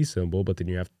Jay-Z symbol. But then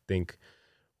you have to think,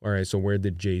 all right, so where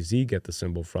did Jay-Z get the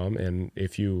symbol from? And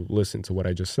if you listen to what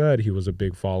I just said, he was a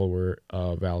big follower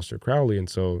of Aleister Crowley. And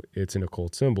so it's an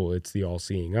occult symbol. It's the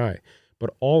all-seeing eye.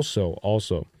 But also,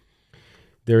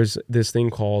 there's this thing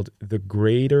called the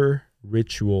Greater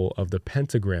Ritual of the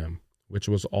Pentagram, which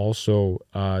was also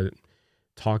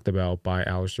talked about by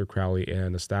Aleister Crowley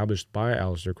and established by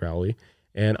Aleister Crowley.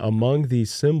 And among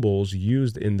these symbols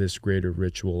used in this Greater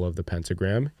Ritual of the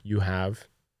Pentagram, you have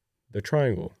the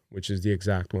triangle, which is the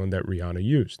exact one that Rihanna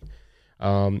used.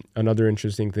 Another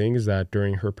interesting thing is that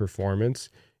during her performance,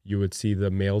 you would see the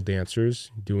male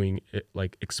dancers doing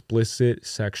like explicit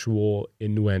sexual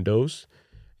innuendos.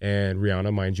 And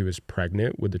Rihanna, mind you, is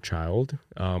pregnant with a child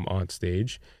on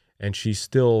stage. And she's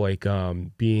still like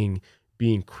being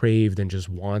craved and just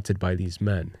wanted by these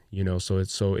men, you know. So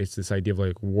it's this idea of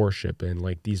like worship, and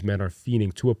like these men are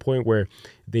feeding to a point where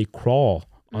they crawl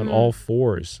on all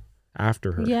fours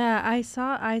after her. Yeah, I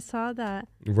saw that.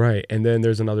 Right. And then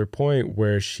there's another point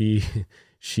where she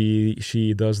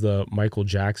does the Michael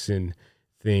Jackson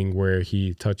thing where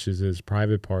he touches his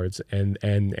private parts, and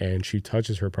she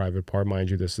touches her private part.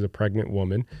 Mind you, this is a pregnant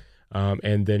woman.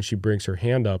 And then she brings her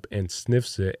hand up and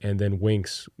sniffs it, and then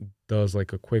winks, does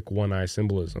like a quick one eye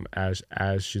symbolism as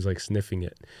she's like sniffing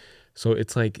it. So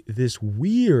it's like this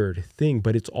weird thing,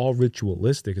 but it's all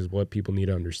ritualistic is what people need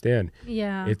to understand.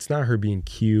 Yeah. It's not her being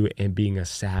cute and being a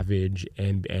savage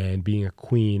and being a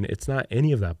queen. It's not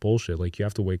any of that bullshit. Like, you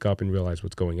have to wake up and realize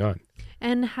what's going on.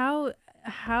 And how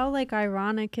like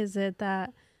ironic is it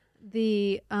that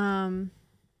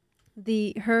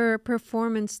her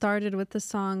performance started with the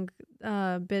song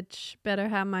Bitch Better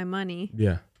Have My Money.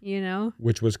 Yeah. You know?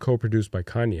 Which was co-produced by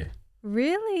Kanye.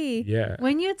 Really? Yeah.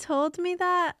 When you told me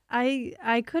that,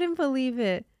 I couldn't believe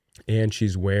it. And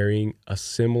she's wearing a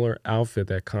similar outfit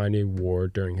that Kanye wore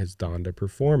during his Donda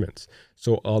performance.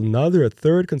 So a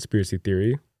third conspiracy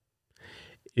theory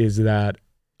is that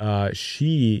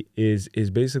she is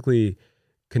basically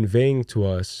conveying to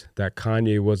us that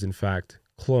Kanye was in fact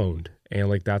cloned. And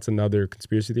like, that's another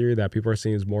conspiracy theory that people are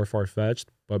saying is more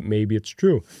far-fetched, but maybe it's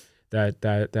true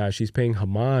that she's paying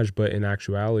homage, but in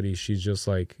actuality, she's just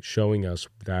like showing us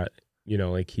that, you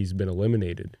know, like, he's been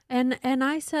eliminated. And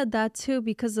I said that too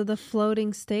because of the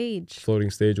floating stage.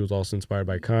 Floating stage was also inspired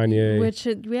by Kanye.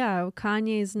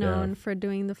 Kanye is known for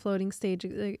doing the floating stage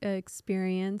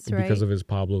experience, right? Because of his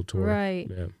Pablo tour. Right.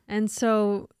 Yeah. And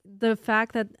so the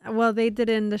fact that, well, they did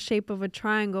it in the shape of a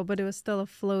triangle, but it was still a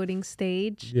floating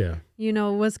stage. Yeah. You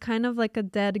know, was kind of like a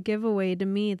dead giveaway to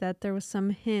me that there was some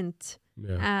hint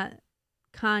at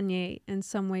Kanye in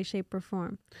some way, shape, or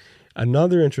form.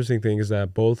 Another interesting thing is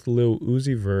that both Lil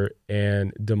Uzi Vert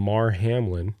and Damar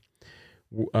Hamlin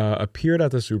appeared at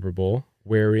the Super Bowl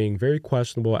wearing very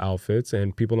questionable outfits.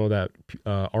 And people know that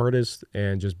artists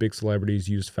and just big celebrities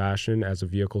use fashion as a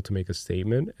vehicle to make a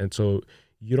statement. And so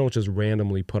you don't just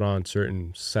randomly put on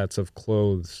certain sets of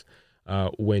clothes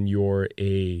when you're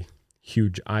a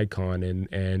huge icon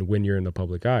and when you're in the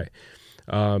public eye.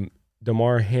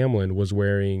 Damar Hamlin was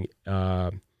wearing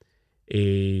a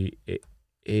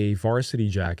varsity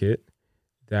jacket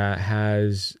that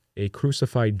has a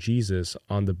crucified Jesus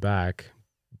on the back,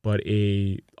 but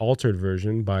a altered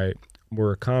version by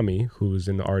Murakami, who's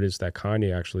an artist that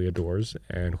Kanye actually adores,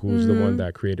 and who's the one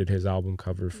that created his album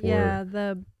cover for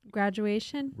the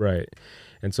Graduation. Right.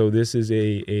 And so this is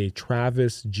a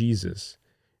Travis Jesus,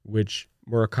 which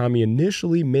Murakami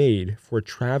initially made for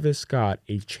Travis Scott,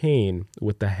 a chain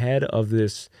with the head of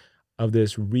this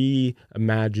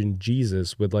reimagined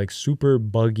Jesus with like super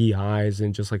buggy eyes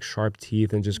and just like sharp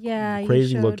teeth and just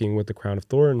crazy looking with the crown of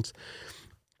thorns.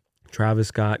 Travis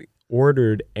Scott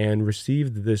ordered and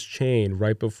received this chain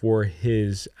right before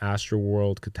his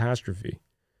Astroworld catastrophe.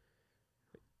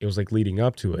 It was like leading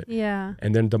up to it. Yeah.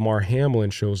 And then Damar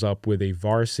Hamlin shows up with a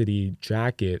varsity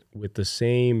jacket with the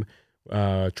same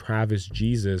Travis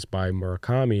Jesus by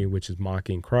Murakami, which is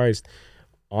mocking Christ,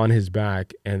 on his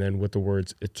back, and then with the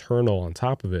words eternal on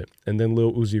top of it. And then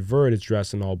Lil Uzi Vert is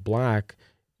dressed in all black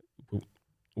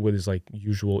with his like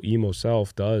usual emo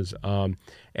self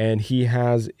and he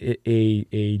has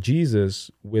a Jesus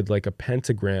with like a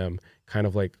pentagram kind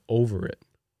of like over it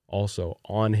also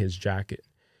on his jacket.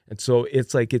 And so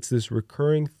it's this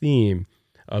recurring theme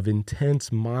of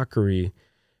intense mockery.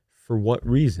 For what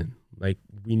reason? Like,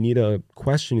 we need to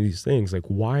question these things. Like,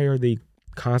 why are they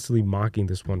constantly mocking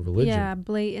this one religion. Yeah,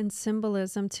 blatant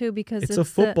symbolism too, because it's a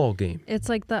football game. It's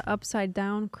like the upside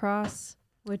down cross,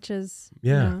 which is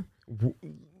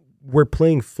We're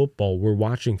playing football. We're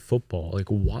watching football. Like,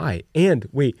 why? And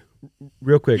wait,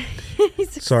 real quick.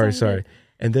 sorry.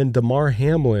 And then Damar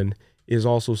Hamlin is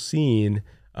also seen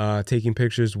taking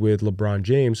pictures with LeBron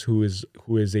James, who is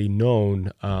a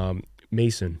known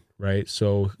Mason, right?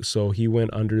 So he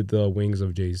went under the wings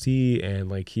of Jay-Z, and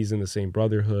like he's in the same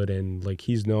brotherhood, and like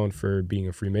he's known for being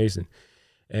a Freemason.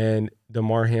 And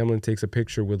Damar Hamlin takes a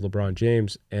picture with LeBron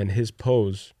James, and his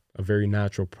pose, a very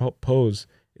natural pose,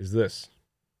 is this.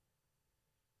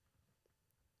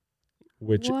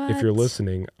 Which, if you're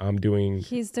listening, I'm doing.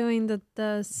 He's doing the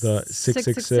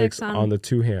 666 on the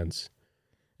two hands,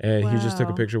 and he just took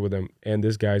a picture with him. And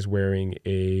this guy's wearing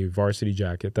a varsity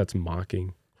jacket that's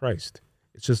mocking Christ.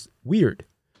 It's just weird.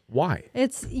 Why?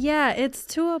 It's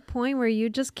to a point where you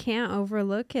just can't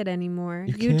overlook it anymore.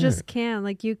 You just can't.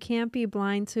 Like, you can't be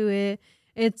blind to it.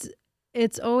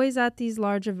 It's always at these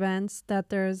large events that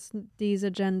there's these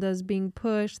agendas being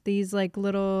pushed. These like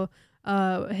little.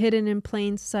 Hidden in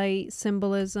plain sight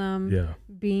symbolism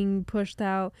being pushed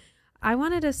out. I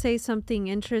wanted to say something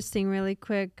interesting really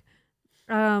quick.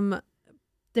 There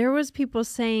was people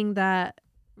saying that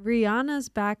Rihanna's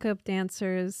backup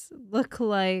dancers look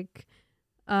like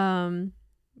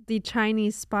the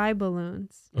Chinese spy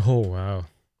balloons. Oh wow.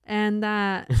 And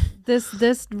that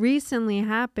this recently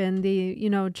happened,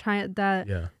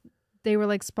 they were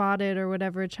like spotted or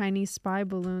whatever, Chinese spy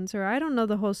balloons, or I don't know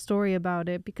the whole story about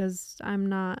it because I'm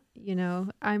not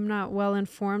well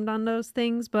informed on those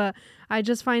things, but I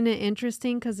just find it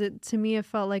interesting because to me it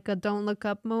felt like a Don't Look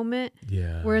Up moment,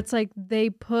 where it's like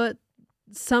they put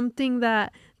something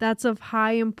that's of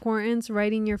high importance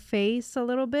right in your face a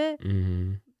little bit,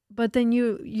 but then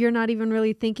you're not even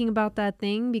really thinking about that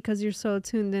thing because you're so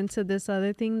tuned into this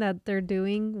other thing that they're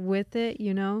doing with it,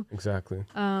 Exactly.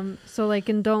 So like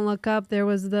in Don't Look Up, there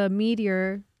was the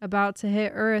meteor about to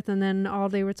hit Earth, and then all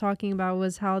they were talking about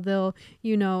was how they'll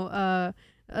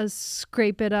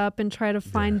scrape it up and try to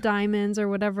find diamonds or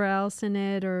whatever else in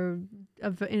it, or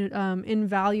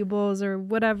invaluables or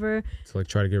whatever to like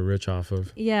try to get rich off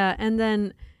of. And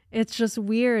then it's just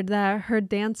weird that her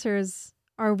dancers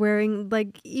are wearing,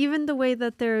 like, even the way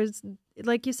that there's,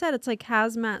 like you said, it's like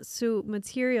hazmat suit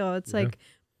material. It's like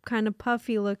kind of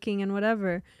puffy looking and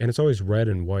whatever. And it's always red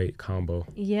and white combo.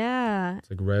 Yeah. It's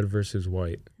like red versus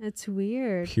white. It's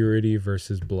weird. Purity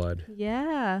versus blood.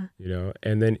 Yeah.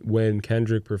 And then when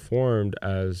Kendrick performed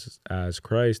as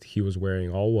Christ, he was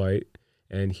wearing all white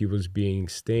and he was being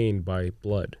stained by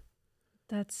blood.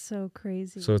 That's so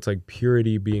crazy. So it's like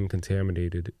purity being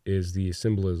contaminated is the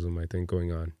symbolism, I think,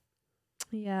 going on.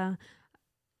 Yeah,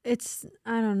 it's,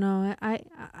 I don't know.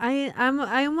 I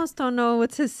almost don't know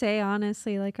what to say,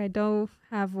 honestly. Like, I don't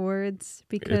have words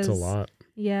because it's a lot.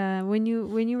 Yeah, when you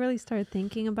really start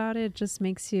thinking about it, it just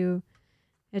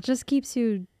keeps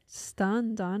you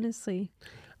stunned, honestly.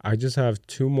 I just have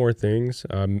two more things,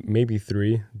 maybe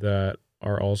three, that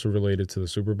are also related to the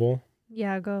Super Bowl.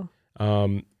 Yeah, go.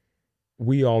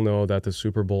 We all know that the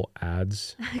Super Bowl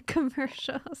ads.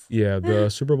 Commercials. Yeah, the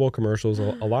Super Bowl commercials. A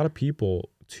lot of people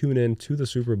tune in to the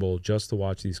Super Bowl just to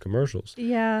watch these commercials.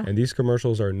 Yeah. And these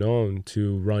commercials are known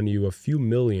to run you a few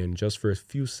million just for a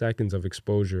few seconds of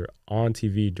exposure on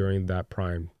TV during that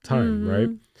prime time, right?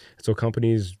 So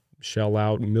companies shell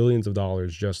out millions of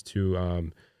dollars just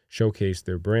to showcase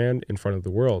their brand in front of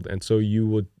the world. And so you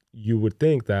would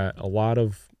think that a lot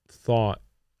of thought,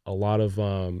 a lot of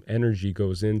energy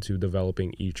goes into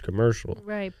developing each commercial.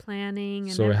 Right, planning.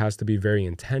 And so it has to be very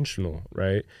intentional,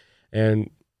 right? And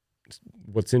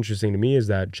what's interesting to me is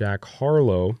that Jack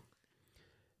Harlow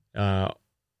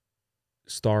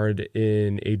starred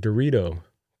in a Dorito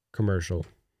commercial.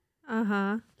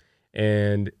 Uh-huh.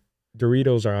 And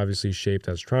Doritos are obviously shaped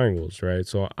as triangles, right?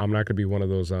 So I'm not going to be one of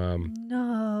those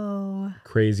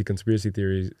crazy conspiracy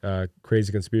theories,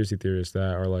 conspiracy theorists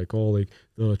that are like, oh, like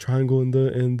the triangle in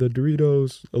the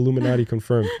Doritos, Illuminati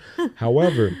confirmed.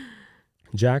 However,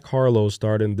 Jack Harlow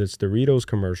starred in this Doritos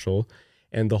commercial,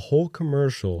 and the whole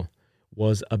commercial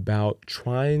was about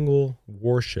triangle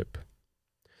worship.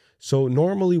 So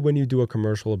normally when you do a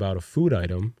commercial about a food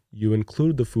item, you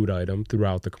include the food item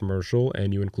throughout the commercial,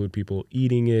 and you include people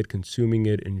eating it, consuming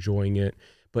it, enjoying it.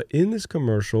 But in this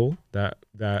commercial that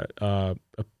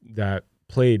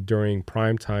played during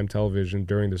primetime television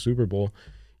during the Super Bowl,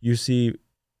 you see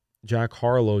Jack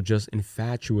Harlow just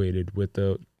infatuated with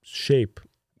the shape,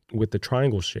 with the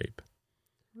triangle shape.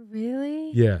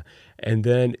 Really? Yeah. And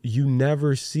then you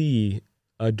never see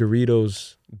a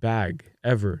Doritos bag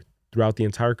ever throughout the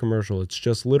entire commercial. It's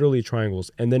just literally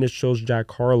triangles. And then it shows Jack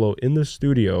Harlow in the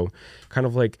studio kind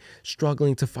of like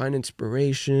struggling to find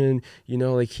inspiration, you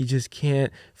know, like he just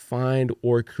can't find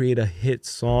or create a hit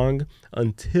song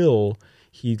until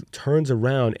he turns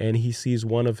around and he sees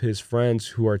one of his friends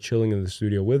who are chilling in the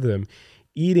studio with him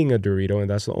eating a Dorito. And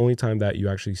that's the only time that you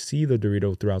actually see the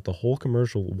Dorito throughout the whole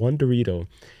commercial, one Dorito.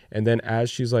 And then as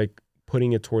she's like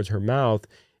putting it towards her mouth,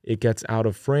 it gets out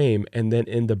of frame, and then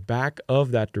in the back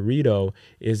of that Dorito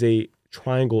is a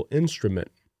triangle instrument,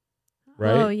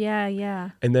 right? Oh, yeah.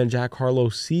 And then Jack Harlow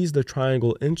sees the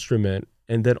triangle instrument,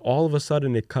 and then all of a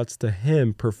sudden it cuts to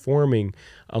him performing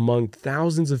among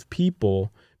thousands of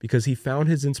people because he found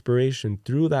his inspiration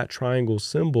through that triangle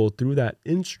symbol, through that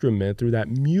instrument, through that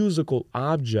musical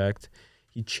object.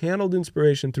 He channeled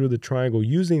inspiration through the triangle,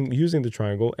 using the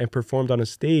triangle, and performed on a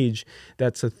stage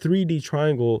that's a 3D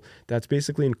triangle that's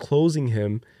basically enclosing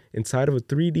him inside of a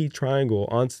 3D triangle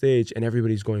on stage, and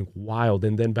everybody's going wild.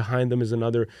 And then behind them is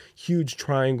another huge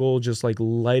triangle just like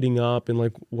lighting up and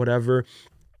like whatever.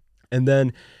 And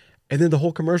then the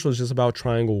whole commercial is just about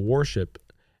triangle worship.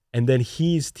 And then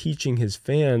he's teaching his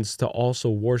fans to also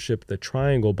worship the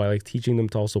triangle by like teaching them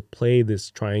to also play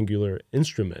this triangular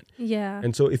instrument. Yeah.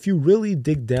 And so if you really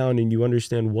dig down and you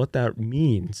understand what that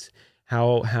means,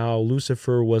 how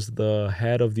Lucifer was the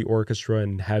head of the orchestra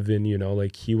in heaven, you know,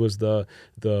 like he was the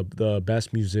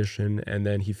best musician, and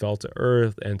then he fell to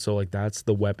earth. And so like that's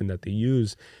the weapon that they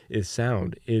use is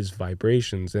sound, is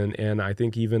vibrations. And I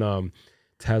think even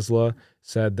Tesla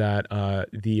said that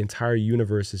the entire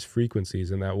universe is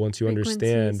frequencies, and that once you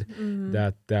understand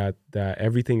that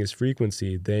everything is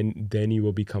frequency, then you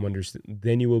will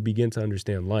begin to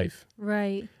understand life.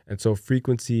 Right. And so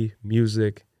frequency,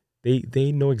 music,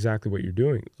 they know exactly what you're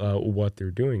doing, what they're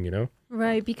doing, you know?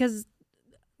 Right, because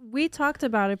we talked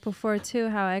about it before too,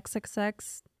 how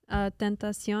XXX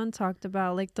Tentacion talked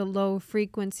about like the low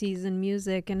frequencies in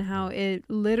music and how it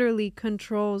literally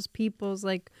controls people's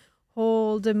like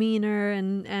whole demeanor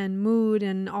and mood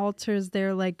and alters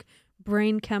their like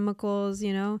brain chemicals,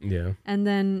 you know? Yeah. And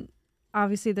then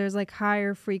obviously there's like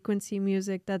higher frequency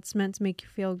music that's meant to make you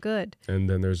feel good. And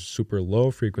then there's super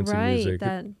low frequency music.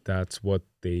 That's what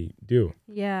they do.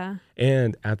 Yeah.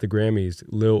 And at the Grammys,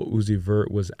 Lil Uzi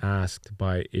Vert was asked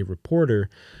by a reporter,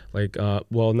 like,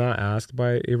 not asked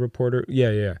by a reporter.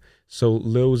 Yeah. So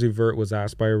Lil Uzi Vert was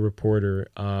asked by a reporter,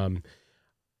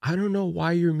 I don't know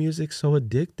why your music's so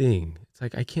addicting. It's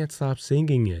like, I can't stop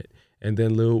singing it. And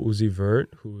then Lil Uzi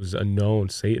Vert, who's a known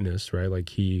Satanist, right? Like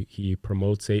he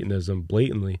promotes Satanism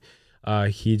blatantly.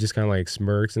 He just kind of like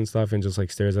smirks and stuff and just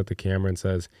like stares at the camera and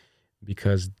says,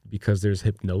 because there's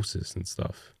hypnosis and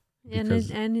stuff. And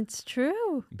it's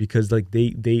true. Because like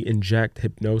they inject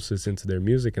hypnosis into their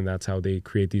music, and that's how they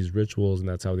create these rituals, and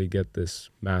that's how they get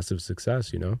this massive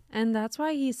success, you know? And that's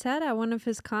why he said at one of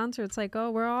his concerts, like,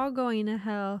 oh, we're all going to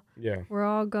hell. Yeah. We're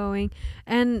all going.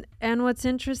 And what's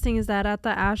interesting is that at the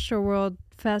Astroworld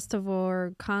Festival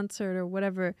or concert or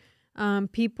whatever,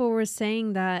 people were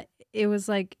saying that it was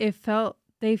like they felt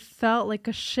like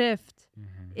a shift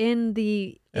in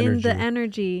the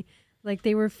energy. Like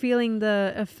they were feeling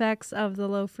the effects of the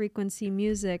low frequency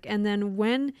music. And then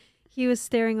when he was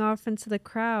staring off into the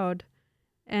crowd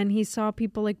and he saw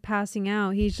people like passing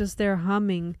out, he's just there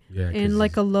humming in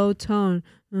like a low tone,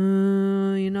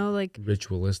 you know, like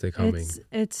ritualistic humming.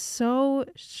 It's so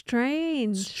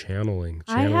strange. It's channeling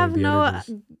I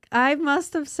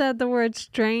must have said the word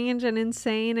strange and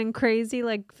insane and crazy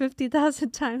like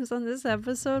 50,000 times on this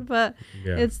episode, but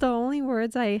it's the only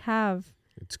words I have.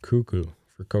 It's cuckoo.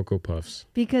 Cocoa Puffs,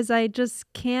 because I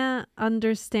just can't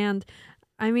understand.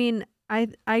 I mean,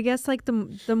 I guess like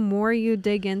the more you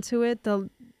dig into it, the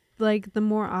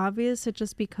more obvious it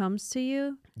just becomes to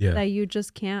you that you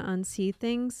just can't unsee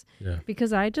things.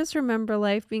 Because I just remember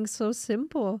life being so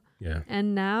simple.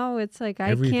 And now it's like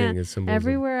everything is symbolism.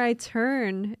 Everywhere I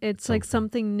turn, it's like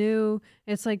something new.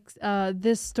 It's like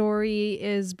this story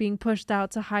is being pushed out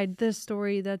to hide this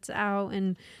story that's out,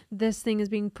 and this thing is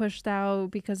being pushed out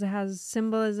because it has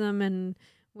symbolism and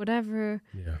whatever.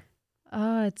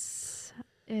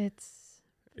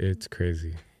 It's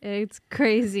crazy. It's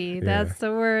crazy. That's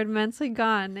the word. Mentally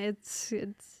gone. It's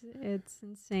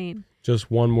insane.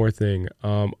 Just one more thing.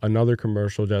 Another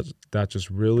commercial that just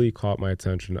really caught my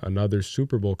attention, another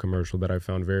Super Bowl commercial that I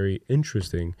found very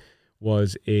interesting,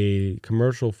 was a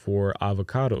commercial for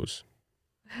avocados.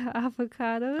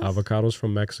 Avocados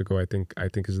from Mexico, I think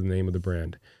is the name of the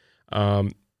brand.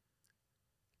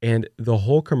 And the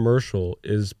whole commercial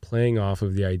is playing off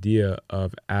of the idea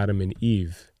of Adam and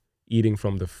Eve eating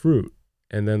from the fruit,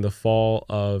 and then the fall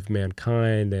of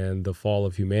mankind and the fall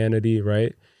of humanity,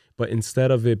 right? But instead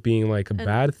of it being like a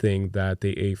bad thing that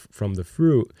they ate from the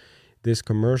fruit, this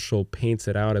commercial paints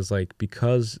it out as like,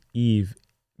 because Eve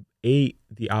ate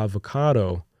the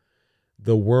avocado,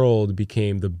 the world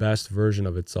became the best version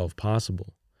of itself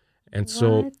possible. And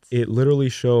so it literally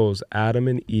shows Adam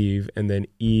and Eve, and then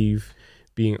Eve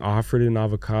being offered an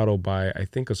avocado by, I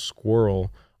think, a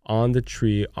squirrel on the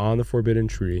tree, on the forbidden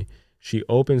tree. She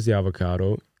opens the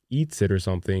avocado, eats it or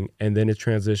something, and then it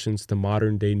transitions to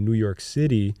modern day New York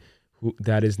City,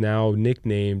 that is now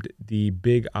nicknamed the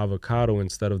Big Avocado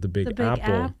instead of the Big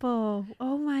Apple.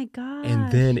 Oh my God. And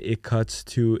then it cuts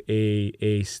to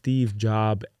a Steve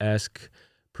Jobs-esque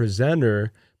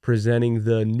presenter presenting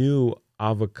the new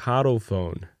avocado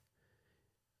phone,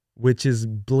 which is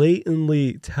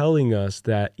blatantly telling us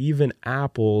that even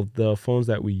Apple, the phones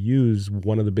that we use,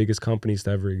 one of the biggest companies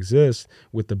to ever exist,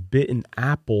 with the bitten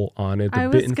apple on it, the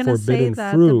bitten forbidden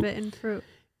fruit,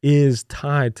 is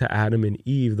tied to Adam and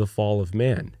Eve, the fall of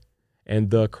man and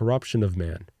the corruption of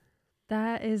man.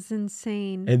 That is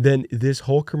insane. And then this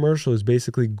whole commercial is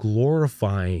basically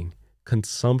glorifying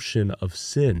consumption of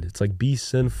sin. It's like, be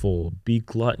sinful, be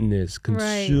gluttonous,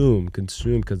 consume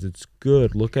because it's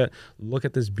good. Look at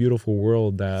this beautiful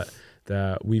world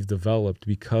that we've developed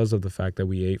because of the fact that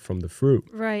we ate from the fruit.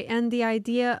 Right. And the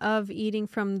idea of eating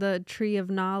from the tree of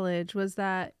knowledge was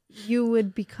that you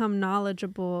would become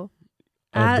knowledgeable,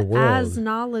 as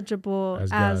knowledgeable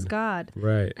as God.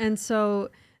 Right. And so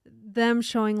them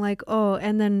showing like, oh,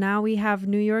 and then now we have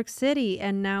New York City,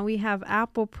 and now we have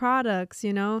Apple products,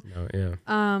 you know? Oh,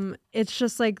 yeah. It's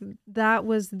just like that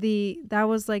was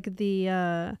like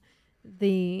the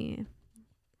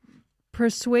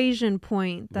persuasion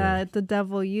point that the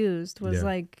devil used was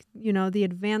like, you know, the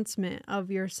advancement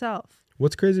of yourself.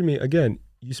 What's crazy to me, again,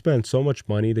 you spend so much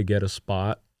money to get a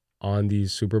spot on the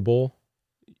Super Bowl,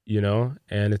 you know,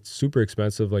 and it's super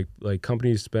expensive. Like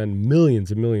companies spend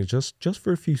millions and millions just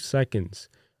for a few seconds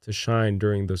to shine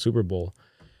during the Super Bowl.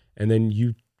 And then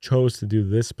you chose to do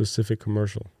this specific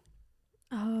commercial.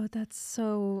 Oh, that's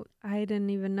so, I didn't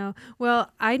even know.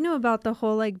 Well, I knew about the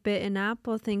whole like bitten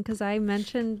apple thing because I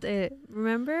mentioned it,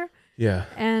 remember? Yeah.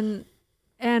 And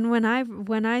when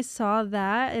I saw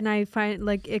that and I find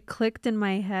like it clicked in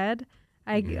my head,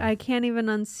 I can't even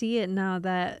unsee it now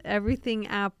that everything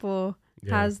Apple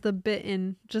has the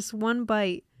bitten, just one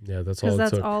bite. Yeah, that's all it took.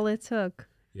 Because that's all it took.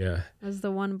 Yeah. Was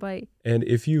the one bite. And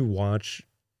if you watch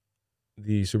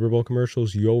the Super Bowl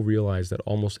commercials, you'll realize that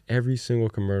almost every single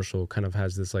commercial kind of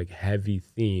has this like heavy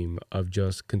theme of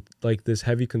just like this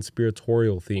heavy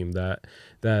conspiratorial theme that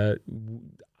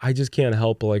I just can't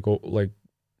help but like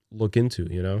look into,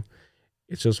 you know?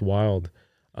 It's just wild.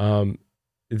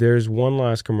 There's one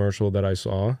last commercial that I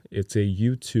saw. It's a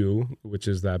U2, which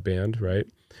is that band, right?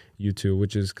 U2,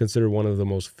 which is considered one of the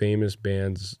most famous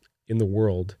bands in the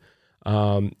world.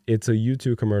 It's a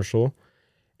U2 commercial,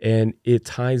 and it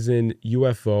ties in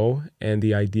UFO and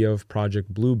the idea of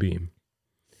Project Bluebeam.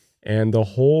 And the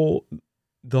whole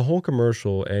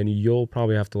commercial, and you'll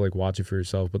probably have to like watch it for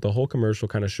yourself, but the whole commercial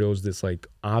kind of shows this like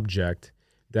object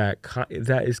that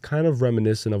is kind of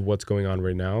reminiscent of what's going on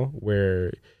right now,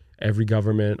 where every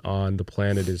government on the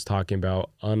planet is talking about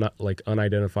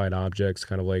unidentified objects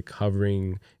kind of like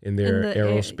hovering in their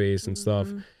aerospace and stuff.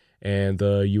 And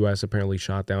the U.S. apparently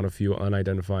shot down a few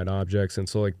unidentified objects. And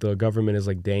so like the government is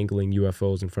like dangling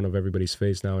UFOs in front of everybody's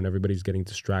face now, and everybody's getting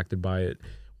distracted by it.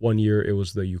 One year it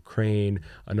was the Ukraine,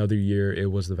 another year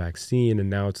it was the vaccine, and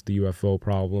now it's the UFO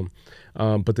problem.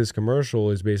 But this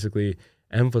commercial is basically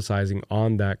emphasizing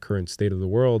on that current state of the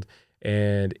world,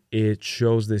 and it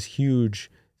shows this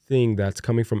huge thing that's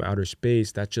coming from outer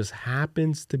space that just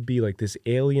happens to be like this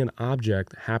alien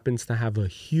object happens to have a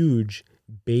huge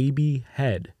baby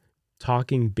head,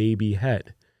 talking baby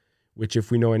head, which if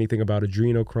we know anything about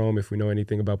adrenochrome, if we know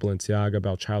anything about Balenciaga,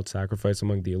 about child sacrifice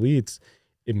among the elites,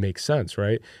 it makes sense,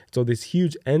 right? So this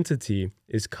huge entity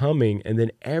is coming, and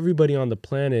then everybody on the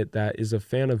planet that is a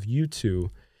fan of U2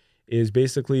 is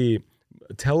basically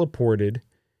teleported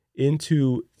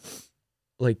into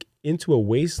a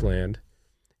wasteland.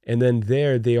 And then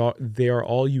there they are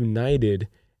all united,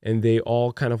 and they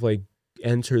all kind of like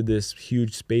enter this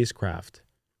huge spacecraft.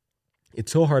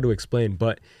 It's so hard to explain,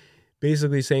 but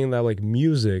basically saying that like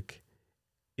music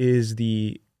is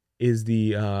the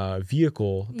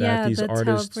vehicle that these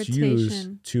artists use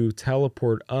to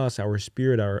teleport us, our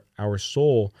spirit, our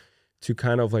soul, to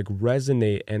kind of like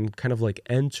resonate and kind of like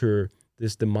enter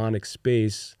this demonic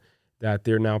space that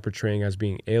they're now portraying as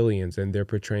being aliens, and they're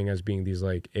portraying as being these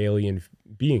like alien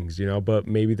beings, you know, but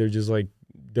maybe they're just like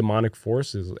demonic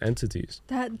forces, entities.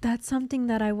 That's something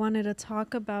that I wanted to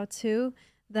talk about too,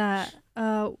 that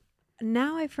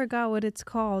now I forgot what it's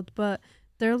called, but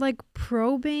they're like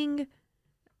probing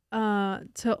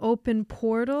to open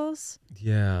portals.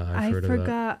 Yeah, I've heard of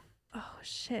that. Oh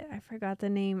shit, I forgot the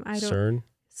name. CERN,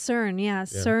 yeah.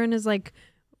 CERN is like,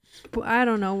 I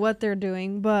don't know what they're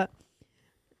doing, but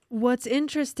what's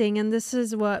interesting, and this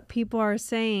is what people are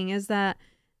saying, is that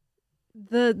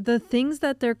the things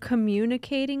that they're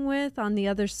communicating with on the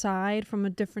other side from a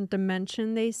different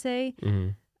dimension, they say,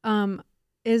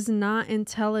 is not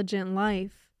intelligent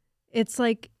life. It's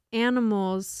like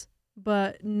animals,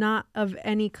 but not of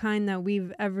any kind that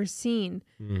we've ever seen,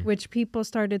 which people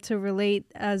started to relate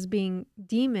as being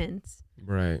demons.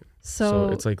 Right. So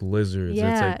it's like lizards.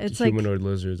 Yeah, it's like humanoid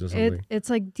lizards or something. It's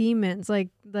like demons. Like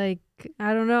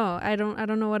I don't know. I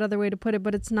don't know what other way to put it,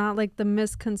 but it's not like the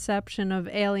misconception of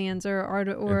aliens or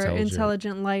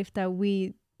intelligent life that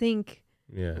we think.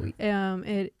 Yeah.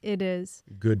 It is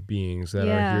good beings that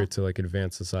are here to like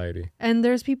advance society. And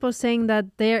there's people saying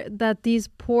that these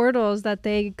portals that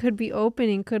they could be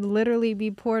opening could literally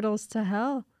be portals to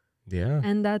hell. Yeah.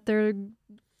 And that they're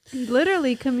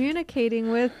literally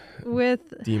communicating with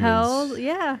demons. Hell.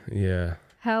 Yeah. Yeah.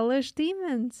 Hellish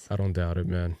demons. I don't doubt it,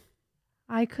 man.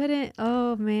 I couldn't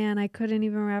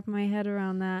even wrap my head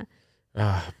around that.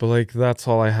 But like that's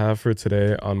all I have for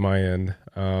today on my end.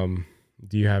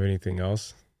 Do you have anything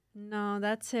else? No,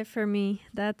 that's it for me.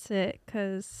 That's it.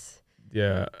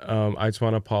 Yeah. I just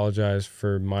want to apologize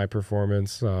for my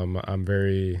performance. I'm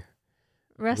very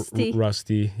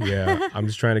rusty. Yeah. I'm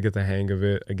just trying to get the hang of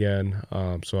it again.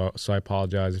 So I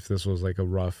apologize if this was like a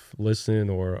rough listen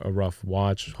or a rough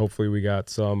watch. Hopefully we got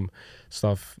some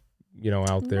stuff,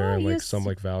 out there and like some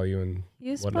like value and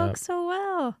you whatnot. Spoke so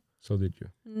well. So did you?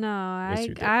 No,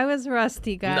 I was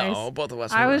rusty, guys. No, both of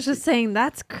us. I was just saying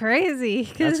that's crazy.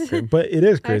 But it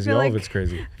is crazy. All of it's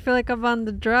crazy. I feel like I'm on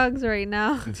the drugs right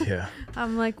now. Yeah.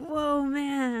 I'm like, whoa,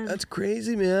 man. That's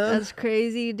crazy, man. That's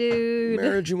crazy, dude.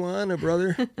 Marijuana,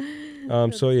 brother.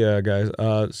 So yeah, guys.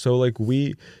 So like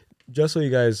just so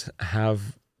you guys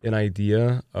have an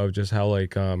idea of just how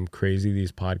like crazy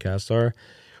these podcasts are.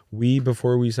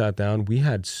 Before we sat down, we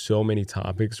had so many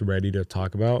topics ready to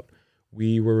talk about.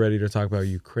 We were ready to talk about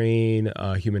Ukraine,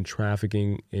 human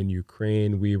trafficking in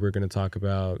Ukraine. We were going to talk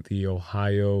about the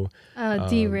Ohio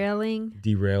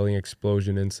derailing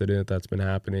explosion incident that's been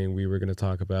happening. We were going to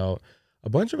talk about a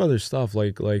bunch of other stuff,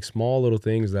 like small little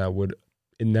things that would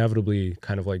inevitably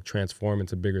kind of like transform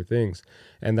into bigger things.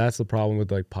 And that's the problem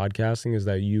with like podcasting, is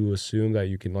that you assume that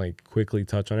you can like quickly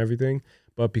touch on everything,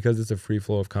 but because it's a free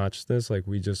flow of consciousness, like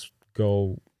we just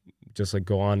go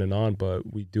on and on,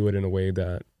 but we do it in a way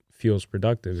that feels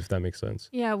productive, if that makes sense.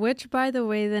 Yeah, which, by the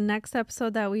way, the next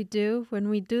episode that we do, when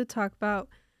we do talk about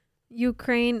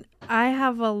Ukraine, I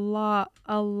have a lot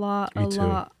on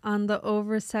the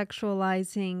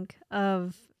over-sexualizing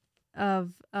of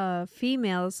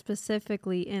females,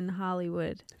 specifically in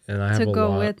Hollywood, and I have to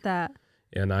go with that.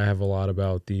 And I have a lot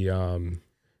about the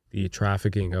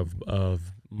trafficking of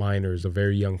minors, of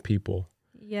very young people.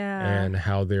 Yeah. And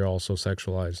how they're also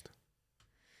sexualized.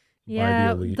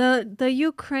 Yeah, the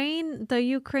Ukraine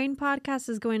podcast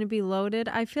is going to be loaded.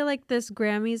 I feel like this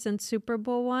Grammys and Super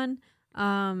Bowl one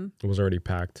it was already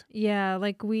packed. Yeah,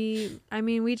 like we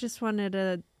just wanted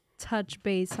to touch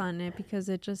base on it because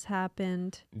it just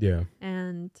happened. Yeah.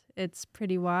 And it's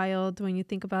pretty wild when you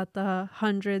think about the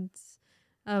hundreds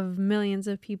of millions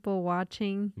of people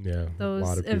watching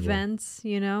those events,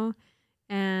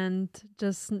 and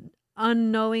just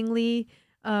unknowingly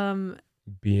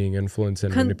being influenced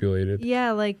and manipulated.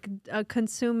 Yeah, like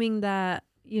consuming that,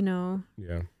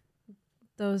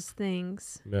 those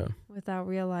things without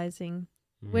realizing.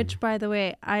 Which, by the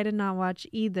way, I did not watch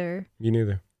either. Me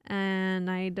neither. And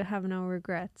I have no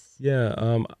regrets.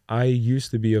 Yeah, I used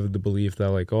to be of the belief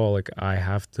that I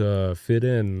have to fit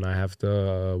in, I have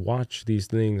to watch these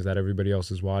things that everybody else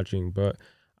is watching, but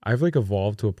I've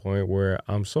evolved to a point where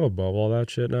I'm so above all that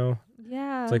shit now.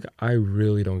 Yeah. It's I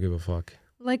really don't give a fuck.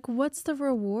 What's the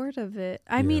reward of it?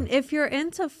 I mean, if you're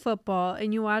into football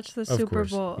and you watch the Super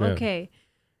Bowl, okay.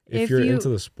 If you're into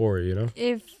the sport,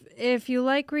 If you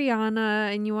like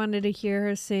Rihanna and you wanted to hear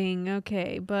her sing,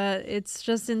 okay, but it's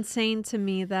just insane to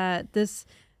me that this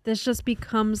just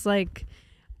becomes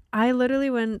I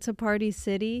literally went to Party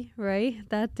City, right,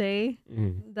 that day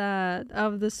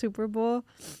of the Super Bowl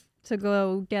to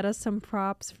go get us some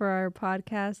props for our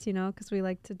podcast, because we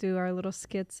like to do our little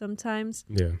skits sometimes.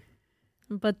 Yeah.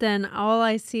 But then all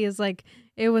I see is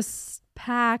it was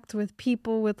packed with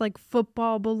people with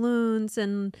football balloons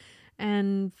and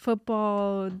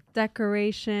football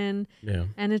decoration. Yeah.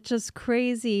 And it's just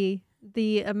crazy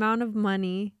the amount of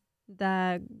money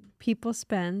that people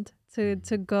spend to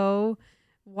go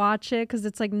watch it because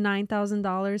it's like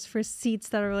 $9,000 for seats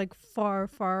that are like far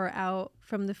out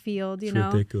from the field. You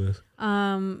know, ridiculous.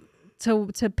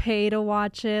 To pay to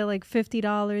watch it, like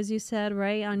 $50, you said,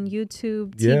 right, on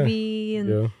YouTube TV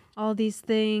and all these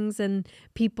things, and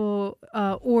people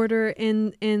order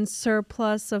in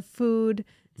surplus of food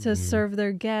to serve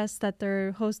their guests that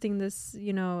they're hosting this,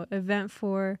 you know, event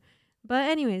for. But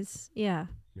anyways,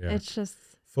 it's just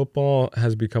football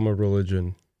has become a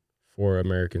religion for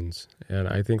Americans, and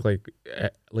I think like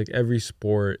every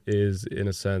sport is in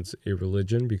a sense a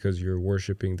religion because you're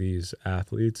worshiping these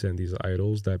athletes and these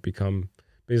idols that become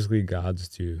basically gods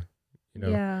to you, you know.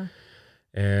 Yeah.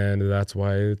 And that's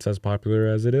why it's as popular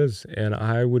as it is. And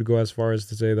I would go as far as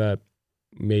to say that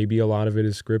maybe a lot of it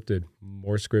is scripted,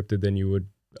 more scripted than you would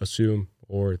assume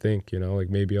or think, you know, like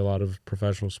maybe a lot of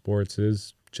professional sports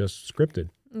is just scripted.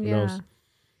 Who knows?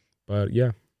 But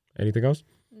yeah, anything else?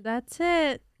 That's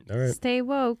it. All right. Stay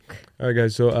woke. All right,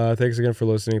 guys. So thanks again for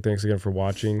listening. Thanks again for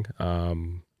watching.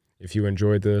 If you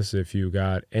enjoyed this, if you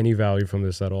got any value from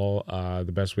this at all,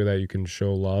 the best way that you can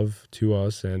show love to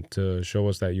us and to show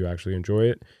us that you actually enjoy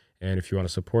it. And if you want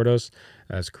to support us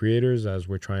as creators, as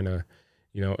we're trying to,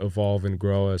 you know, evolve and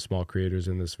grow as small creators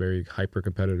in this very hyper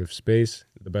competitive space,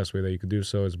 the best way that you could do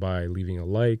so is by leaving a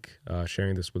like,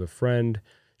 sharing this with a friend,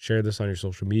 share this on your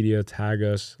social media, tag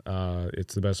us.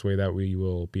 It's the best way that we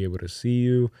will be able to see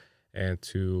you and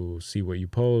to see what you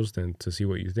post and to see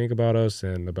what you think about us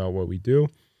and about what we do.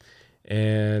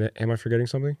 And am I forgetting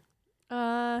something?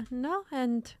 No.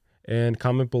 And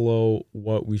comment below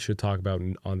what we should talk about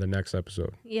on the next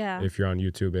episode. Yeah. If you're on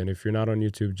YouTube. And if you're not on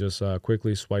YouTube, just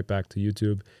quickly swipe back to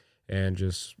YouTube and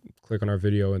just click on our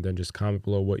video and then just comment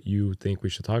below what you think we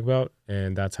should talk about.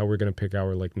 And that's how we're going to pick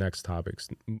our like next topics.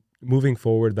 Moving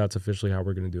forward, that's officially how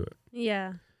we're going to do it.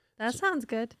 Yeah. That sounds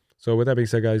good. So with that being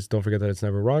said, guys, don't forget that it's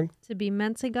never wrong to be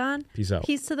mentally gone. Peace out.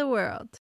 Peace to the world.